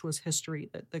tumultuous history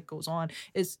that goes on.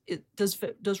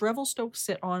 Does Revelstoke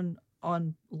sit on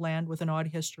land with an odd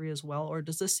history as well, or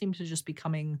does this seem to just be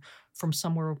coming from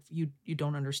somewhere you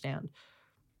don't understand?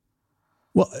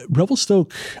 Well,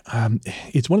 Revelstoke,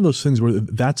 it's one of those things where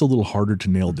that's a little harder to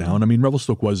nail down. I mean,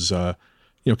 Revelstoke was,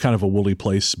 kind of a woolly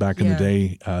place back in the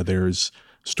day. There's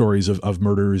stories of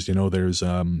murders. There's,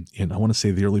 in I want to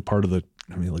say the early part of like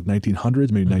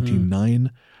 1900s, maybe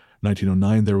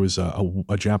 1909. There was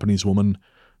a Japanese woman,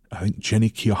 I think Jenny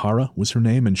Kiyahara was her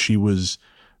name, and she went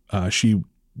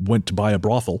to buy a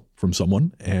brothel from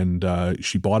someone, and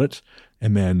she bought it,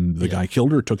 and then the guy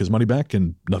killed her, took his money back,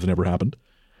 and nothing ever happened.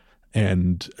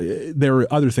 And there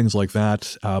are other things like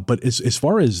that. But as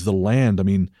far as the land, I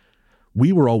mean,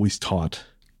 we were always taught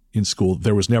in school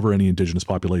there was never any indigenous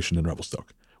population in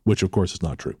Revelstoke, which of course is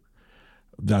not true.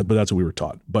 But that's what we were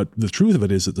taught. But the truth of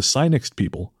it is that the Synext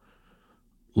people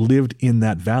lived in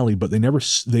that valley, but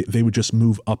they would just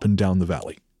move up and down the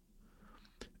valley.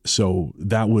 So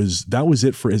that was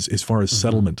it for as far as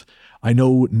settlement. I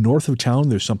know north of town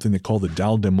there's something they call the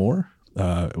Dal de Mort,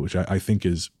 which I think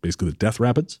is basically the Death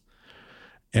Rapids.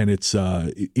 And it's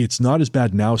not as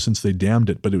bad now since they dammed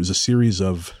it, but it was a series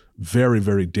of very,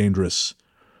 very dangerous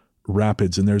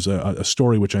rapids. And there's a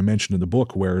story which I mentioned in the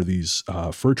book where these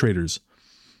fur traders,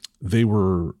 they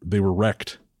were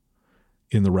wrecked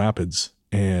in the rapids,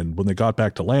 and when they got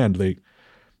back to land, they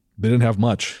didn't have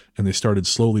much, and they started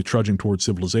slowly trudging towards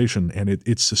civilization. And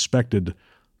it's suspected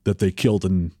that they killed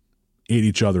and ate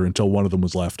each other until one of them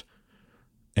was left.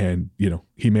 And,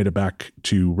 he made it back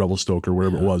to Revelstoke or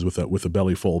wherever it was with a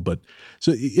belly full. But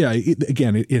so, yeah,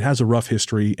 it has a rough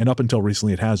history. And up until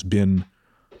recently, it has been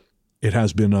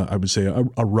I would say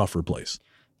a rougher place.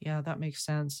 Yeah, that makes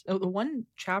sense. Oh, the one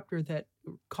chapter that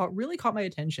really caught my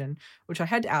attention, which I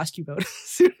had to ask you about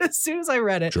as soon as I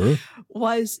read it,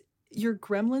 was your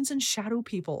Gremlins and Shadow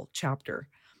People chapter.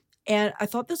 And I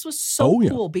thought this was so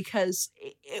cool because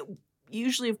it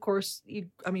usually, of course,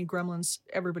 Gremlins,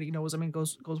 everybody knows,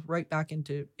 goes right back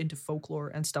into folklore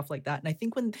and stuff like that. And I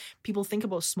think when people think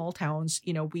about small towns,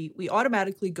 we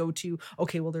automatically go to,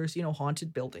 okay, well, there's,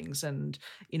 haunted buildings and,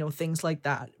 things like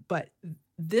that. But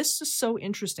this is so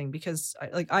interesting because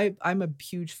I'm a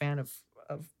huge fan of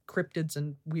cryptids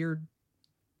and weird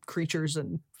creatures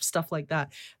and stuff like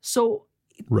that. So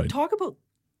talk about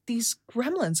these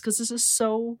gremlins, because this is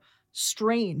so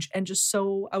strange and just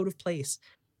so out of place.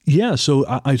 Yeah, so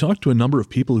I talked to a number of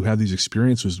people who had these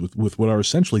experiences with what are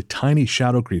essentially tiny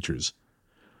shadow creatures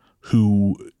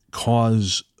who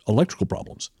cause electrical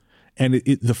problems. And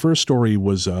the first story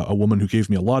was a woman who gave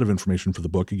me a lot of information for the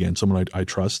book, again, someone I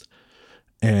trust.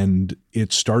 And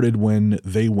it started when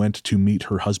they went to meet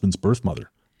her husband's birth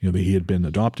mother. He had been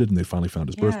adopted and they finally found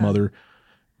his birth mother.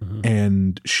 Mm-hmm.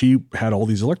 And she had all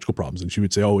these electrical problems. And she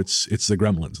would say, oh, it's the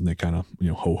gremlins. And they kind of,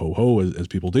 ho, ho, ho, as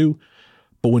people do.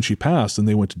 But when she passed and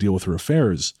they went to deal with her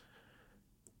affairs,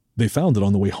 they found that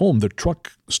on the way home, their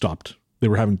truck stopped. They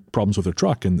were having problems with their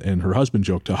truck. And her husband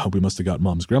joked, we must have got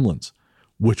mom's gremlins,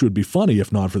 which would be funny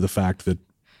if not for the fact that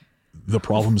the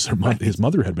problems his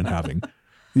mother had been having,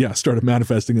 started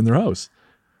manifesting in their house.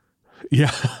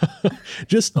 Yeah,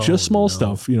 just small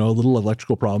stuff, little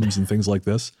electrical problems and things like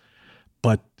this.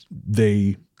 But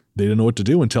they didn't know what to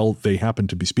do until they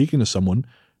happened to be speaking to someone,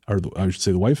 or I should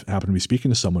say the wife happened to be speaking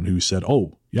to someone who said,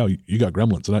 oh, yeah, you got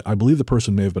gremlins. And I believe the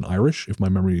person may have been Irish, if my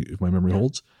memory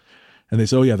holds. And they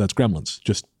said, oh, yeah, that's gremlins.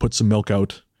 Just put some milk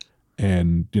out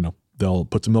and, they'll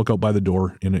put some milk out by the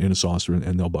door in a saucer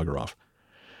and they'll bugger off.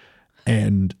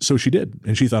 And so she did.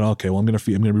 And she thought, okay, well, I'm going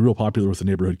to be real popular with the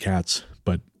neighborhood cats,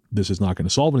 but this is not going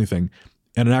to solve anything.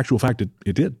 And in actual fact,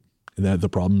 it did. The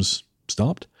problems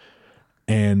stopped.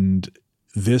 And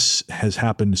this has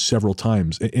happened several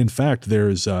times. In fact,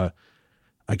 there's, again,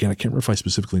 I can't remember if I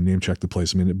specifically name checked the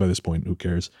place. By this point, who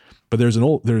cares? But there's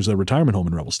a retirement home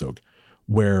in Revelstoke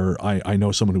where I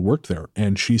know someone who worked there.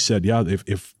 And she said, yeah,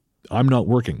 if I'm not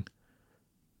working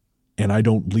and I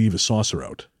don't leave a saucer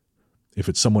out, if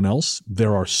it's someone else,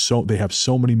 they have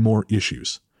so many more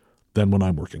issues than when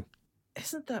I'm working.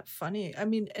 Isn't that funny?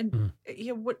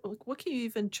 What can you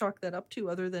even chalk that up to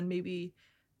other than maybe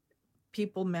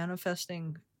people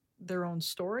manifesting their own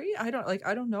story? I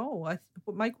don't know.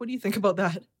 Mike, what do you think about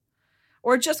that?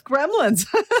 Or just gremlins?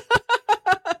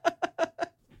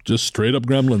 Just straight up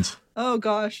gremlins. Oh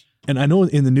gosh. And I know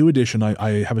in the new edition,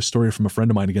 I have a story from a friend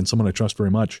of mine, again, someone I trust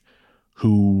very much,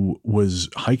 who was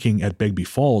hiking at Begbie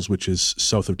Falls, which is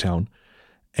south of town.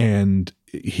 And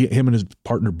him and his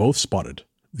partner both spotted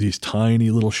these tiny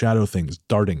little shadow things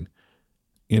darting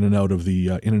in and out of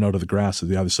the grass at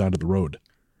the other side of the road.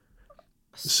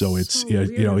 So it's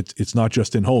it's not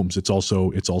just in homes; it's also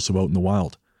out in the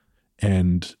wild.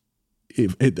 And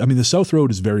the South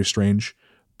Road is very strange,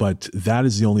 but that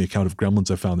is the only account of gremlins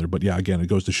I found there. But yeah, again, it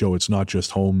goes to show it's not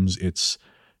just homes; it's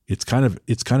It's kind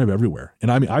of everywhere.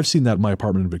 And I mean, I've seen that in my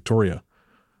apartment in Victoria.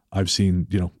 I've seen,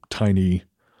 tiny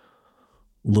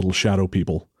little shadow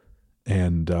people.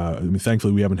 And I mean,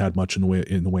 thankfully we haven't had much in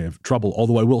the way of trouble.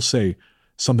 Although I will say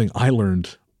something I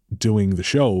learned doing the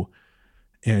show,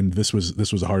 and this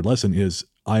was a hard lesson, is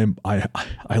I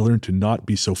learned to not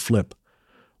be so flip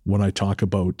when I talk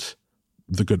about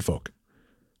the good folk.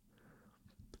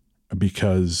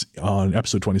 Because on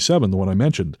episode 27, the one I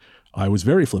mentioned, I was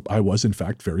very flip. I was, in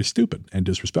fact, very stupid and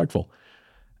disrespectful.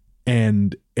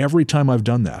 And every time I've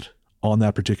done that on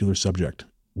that particular subject,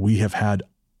 we have had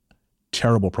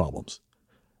terrible problems.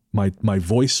 My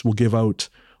voice will give out,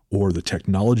 or the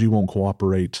technology won't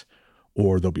cooperate,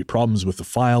 or there'll be problems with the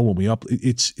file when we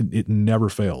it never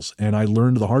fails. And I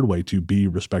learned the hard way to be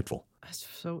respectful. That's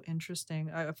so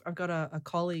interesting. I've got a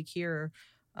colleague here,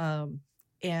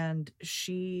 and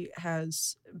she and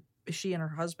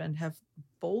her husband have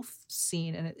both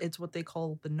seen, and it's what they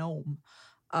call the gnome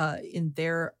in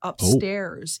their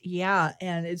upstairs. Oh. Yeah.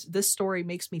 And this story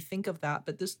makes me think of that,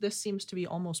 but this seems to be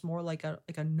almost more like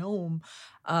a gnome,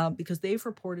 because they've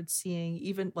reported seeing,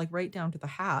 even like right down to the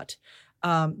hat,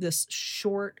 this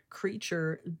short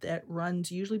creature that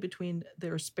runs usually between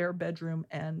their spare bedroom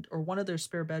or one of their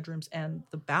spare bedrooms and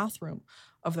the bathroom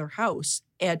of their house,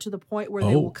 and to the point where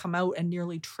they will come out and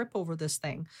nearly trip over this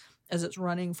thing as it's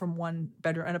running from one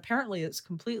bedroom. And apparently it's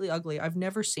completely ugly. I've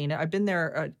never seen it. I've been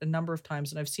there a number of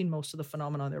times and I've seen most of the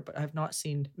phenomenon there, but I've not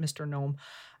seen Mr. Gnome.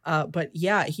 But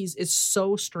yeah, it's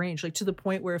so strange, like to the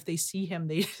point where if they see him,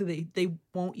 they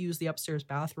won't use the upstairs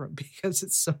bathroom because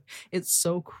it's so It's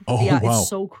so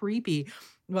creepy.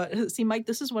 But see, Mike,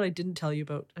 this is what I didn't tell you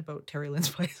about Terry Lynn's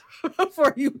place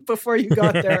before you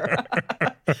got there.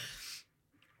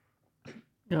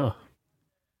 Yeah.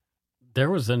 There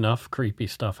was enough creepy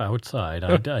stuff outside.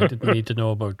 I didn't need to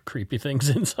know about creepy things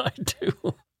inside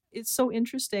too. It's so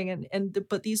interesting,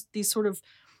 but these sort of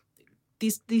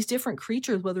these different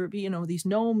creatures, whether it be these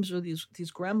gnomes or these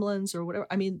gremlins or whatever.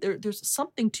 I mean, there's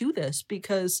something to this,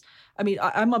 because I mean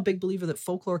I'm a big believer that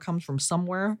folklore comes from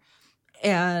somewhere,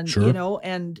 and sure.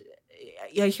 And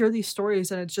I hear these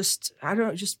stories, and it just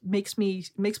it just makes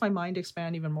my mind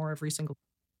expand even more every single.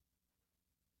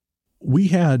 We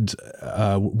had,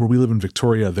 where we live in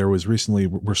Victoria, there was recently,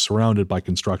 we're surrounded by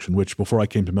construction, which before I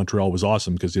came to Montreal was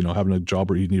awesome, because, having a job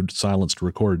where you need silence to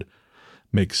record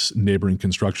makes neighboring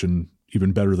construction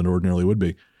even better than ordinarily would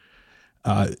be.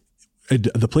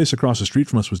 The place across the street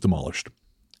from us was demolished.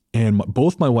 And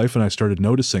both my wife and I started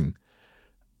noticing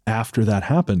after that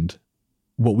happened,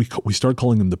 what we started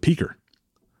calling them the peeker.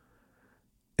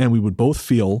 And we would both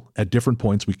feel at different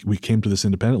points, we came to this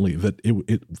independently, that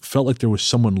it felt like there was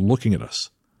someone looking at us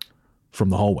from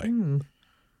the hallway. Mm.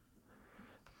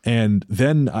 And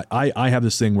then I have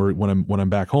this thing where when I'm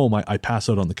back home, I pass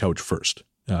out on the couch first.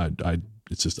 I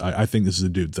think this is a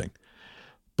dude thing,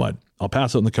 but I'll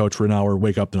pass out on the couch for an hour,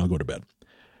 wake up, then I'll go to bed.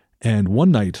 And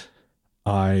one night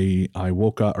I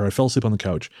woke up, or I fell asleep on the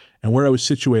couch, and where I was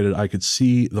situated, I could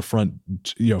see the front,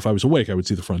 if I was awake, I would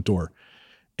see the front door.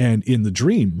 And in the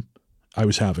dream I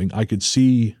was having, I could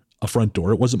see a front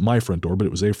door. It wasn't my front door, but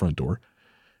it was a front door.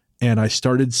 And I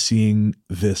started seeing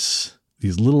these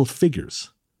little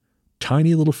figures,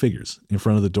 tiny little figures in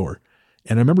front of the door.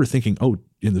 And I remember thinking,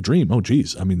 in the dream,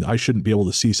 geez, I mean, I shouldn't be able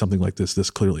to see something like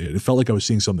this clearly. It felt like I was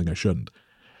seeing something I shouldn't.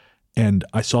 And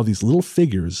I saw these little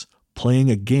figures playing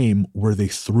a game where they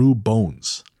threw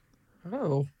bones.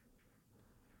 Oh.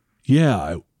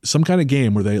 Yeah, some kind of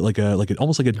game where they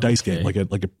almost like a dice game, like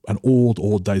an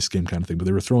old dice game kind of thing, but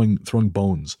they were throwing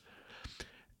bones.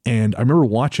 And I remember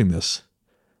watching this,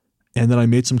 and then I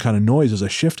made some kind of noise as I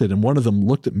shifted, and one of them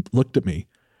looked at me,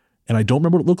 and I don't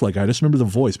remember what it looked like. I just remember the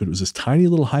voice, but it was this tiny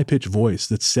little high-pitched voice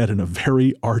that said in a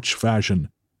very arch fashion,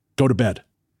 "Go to bed."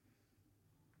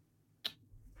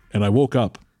 And I woke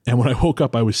up, and when I woke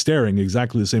up, I was staring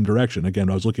exactly the same direction. Again,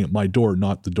 I was looking at my door,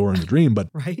 not the door in the dream, but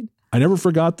right. I never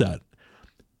forgot that.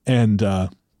 And I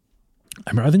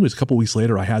remember, I think it was a couple of weeks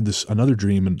later, I had another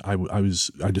dream, and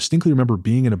I distinctly remember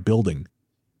being in a building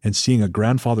and seeing a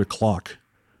grandfather clock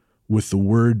with the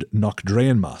word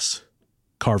Knockdraenmas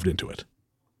carved into it.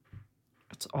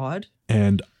 That's odd.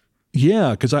 And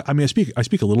yeah, because I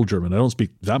speak a little German. I don't speak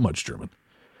that much German.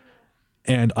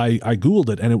 And I Googled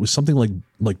it, and it was something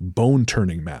like bone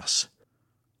turning mass.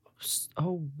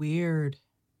 Oh, weird.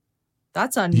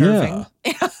 That's unnerving.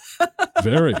 Yeah.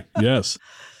 Very, yes.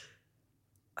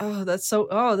 Oh, that's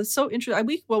so interesting.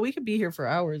 We could be here for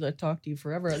hours. I'd talk to you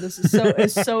forever. This is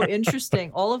so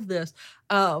interesting. All of this.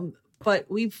 But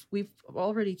we've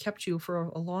already kept you for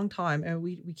a long time, and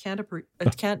we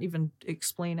can't even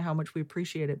explain how much we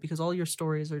appreciate it, because all your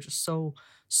stories are just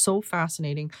so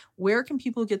fascinating. Where can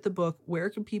people get the book? Where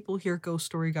can people hear Ghost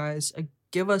Story Guys?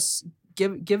 Give us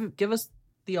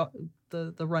the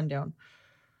rundown.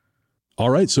 All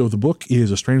right, so the book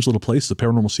is A Strange Little Place, The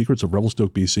Paranormal Secrets of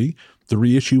Revelstoke, BC. The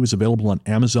reissue is available on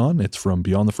Amazon. It's from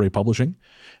Beyond the Fray Publishing,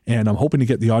 and I'm hoping to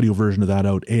get the audio version of that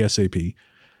out ASAP.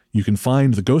 You can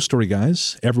find the Ghost Story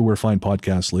Guys everywhere fine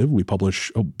podcasts live. We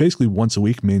publish basically once a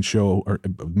week, main show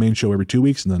every 2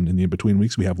 weeks, and then in the in-between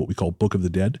weeks, we have what we call Book of the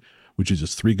Dead, which is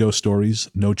just 3 ghost stories,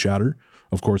 no chatter.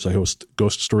 Of course, I host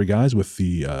Ghost Story Guys with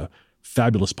the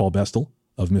fabulous Paul Bestel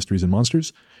of Mysteries and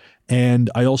Monsters. And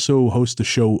I also host the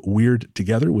show Weird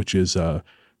Together, which is a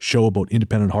show about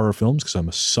independent horror films, because I'm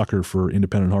a sucker for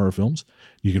independent horror films.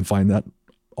 You can find that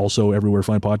also everywhere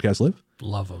fine podcasts live.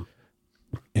 Love them.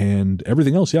 And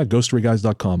everything else,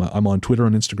 ghoststoryguys.com. I'm on Twitter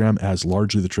and Instagram as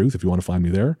Largely the Truth if you want to find me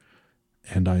there.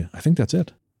 And I think that's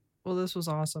it. Well, this was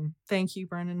awesome. Thank you,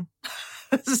 Brendan.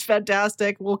 This is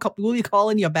fantastic. We'll be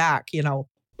calling you back,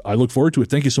 I look forward to it.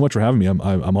 Thank you so much for having me. I'm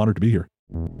honored to be here.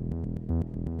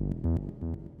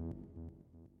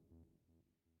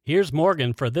 Here's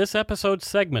Morgan for this episode's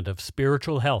segment of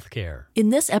Spiritual Healthcare. In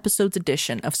this episode's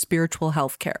edition of Spiritual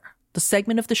Healthcare, the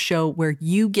segment of the show where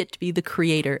you get to be the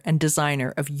creator and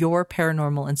designer of your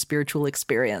paranormal and spiritual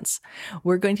experience,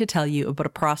 we're going to tell you about a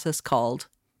process called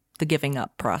the giving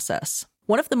up process.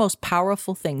 One of the most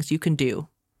powerful things you can do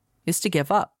is to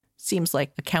give up. Seems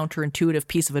like a counterintuitive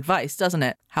piece of advice, doesn't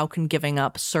it? How can giving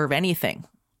up serve anything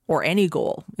or any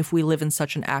goal if we live in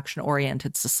such an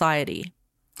action-oriented society?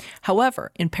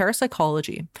 However, in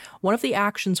parapsychology, one of the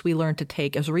actions we learn to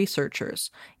take as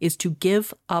researchers is to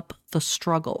give up the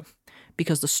struggle,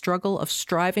 because the struggle of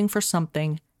striving for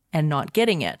something and not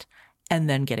getting it, and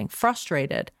then getting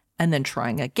frustrated, and then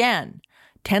trying again,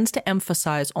 tends to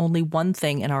emphasize only one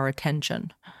thing in our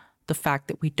attention: the fact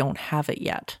that we don't have it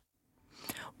yet.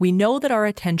 We know that our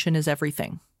attention is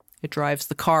everything. It drives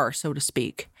the car, so to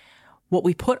speak. What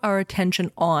we put our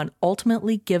attention on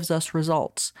ultimately gives us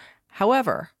results.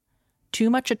 However, too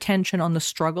much attention on the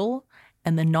struggle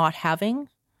and the not having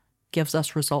gives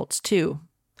us results too.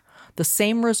 The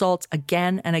same results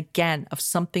again and again of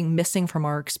something missing from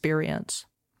our experience.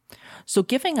 So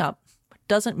giving up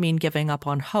doesn't mean giving up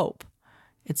on hope.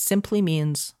 It simply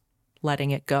means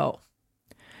letting it go.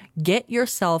 Get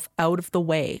yourself out of the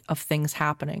way of things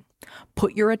happening.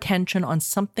 Put your attention on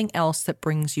something else that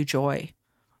brings you joy.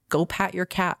 Go pat your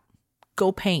cat.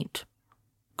 Go paint.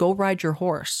 Go ride your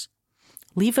horse.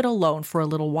 Leave it alone for a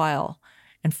little while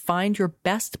and find your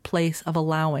best place of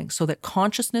allowing, so that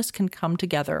consciousness can come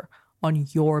together on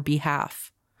your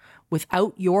behalf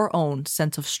without your own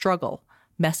sense of struggle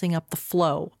messing up the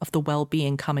flow of the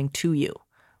well-being coming to you,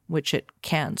 which it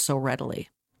can so readily.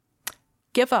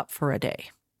 Give up for a day.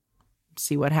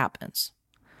 See what happens.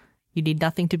 You need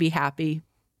nothing to be happy,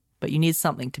 but you need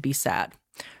something to be sad.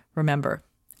 Remember,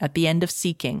 at the end of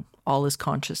seeking, all is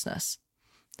consciousness.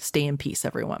 Stay in peace,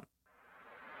 everyone.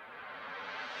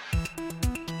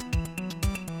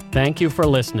 Thank you for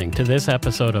listening to this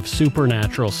episode of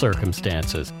Supernatural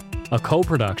Circumstances, a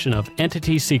co-production of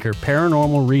Entity Seeker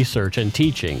Paranormal Research and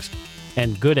Teachings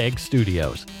and Good Egg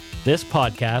Studios. This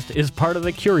podcast is part of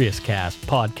the Curious Cast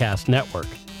podcast network.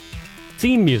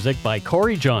 Theme music by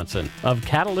Corey Johnson of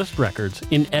Catalyst Records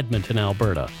in Edmonton,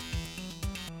 Alberta.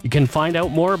 You can find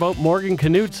out more about Morgan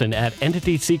Knudsen at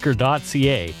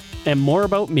entityseeker.ca and more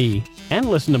about me and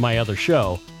listen to my other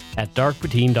show at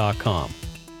darkpoutine.com.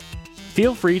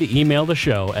 Feel free to email the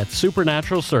show at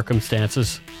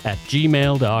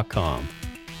supernaturalcircumstances@gmail.com.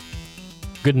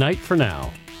 Good night for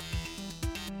now.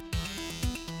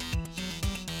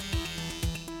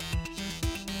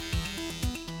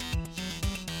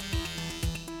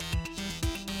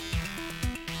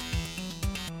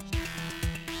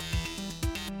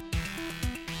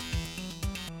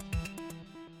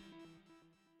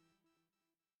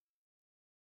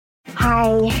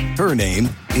 Hi. Her name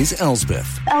is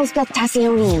Elsbeth. Elsbeth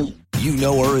Tassioni. You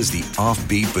know her as the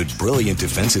offbeat but brilliant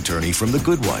defense attorney from The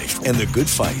Good Wife and The Good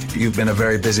Fight. You've been a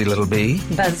very busy little bee.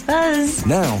 Buzz, buzz.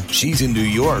 Now she's in New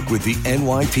York with the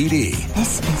NYPD.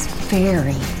 This is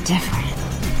very different.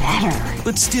 Better.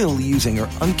 But still using her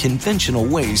unconventional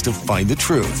ways to find the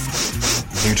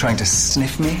truth. Are you trying to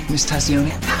sniff me, Miss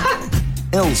Tassioni?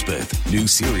 Elsbeth, new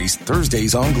series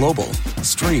Thursdays on Global.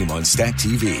 Stream on Stack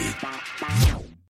TV.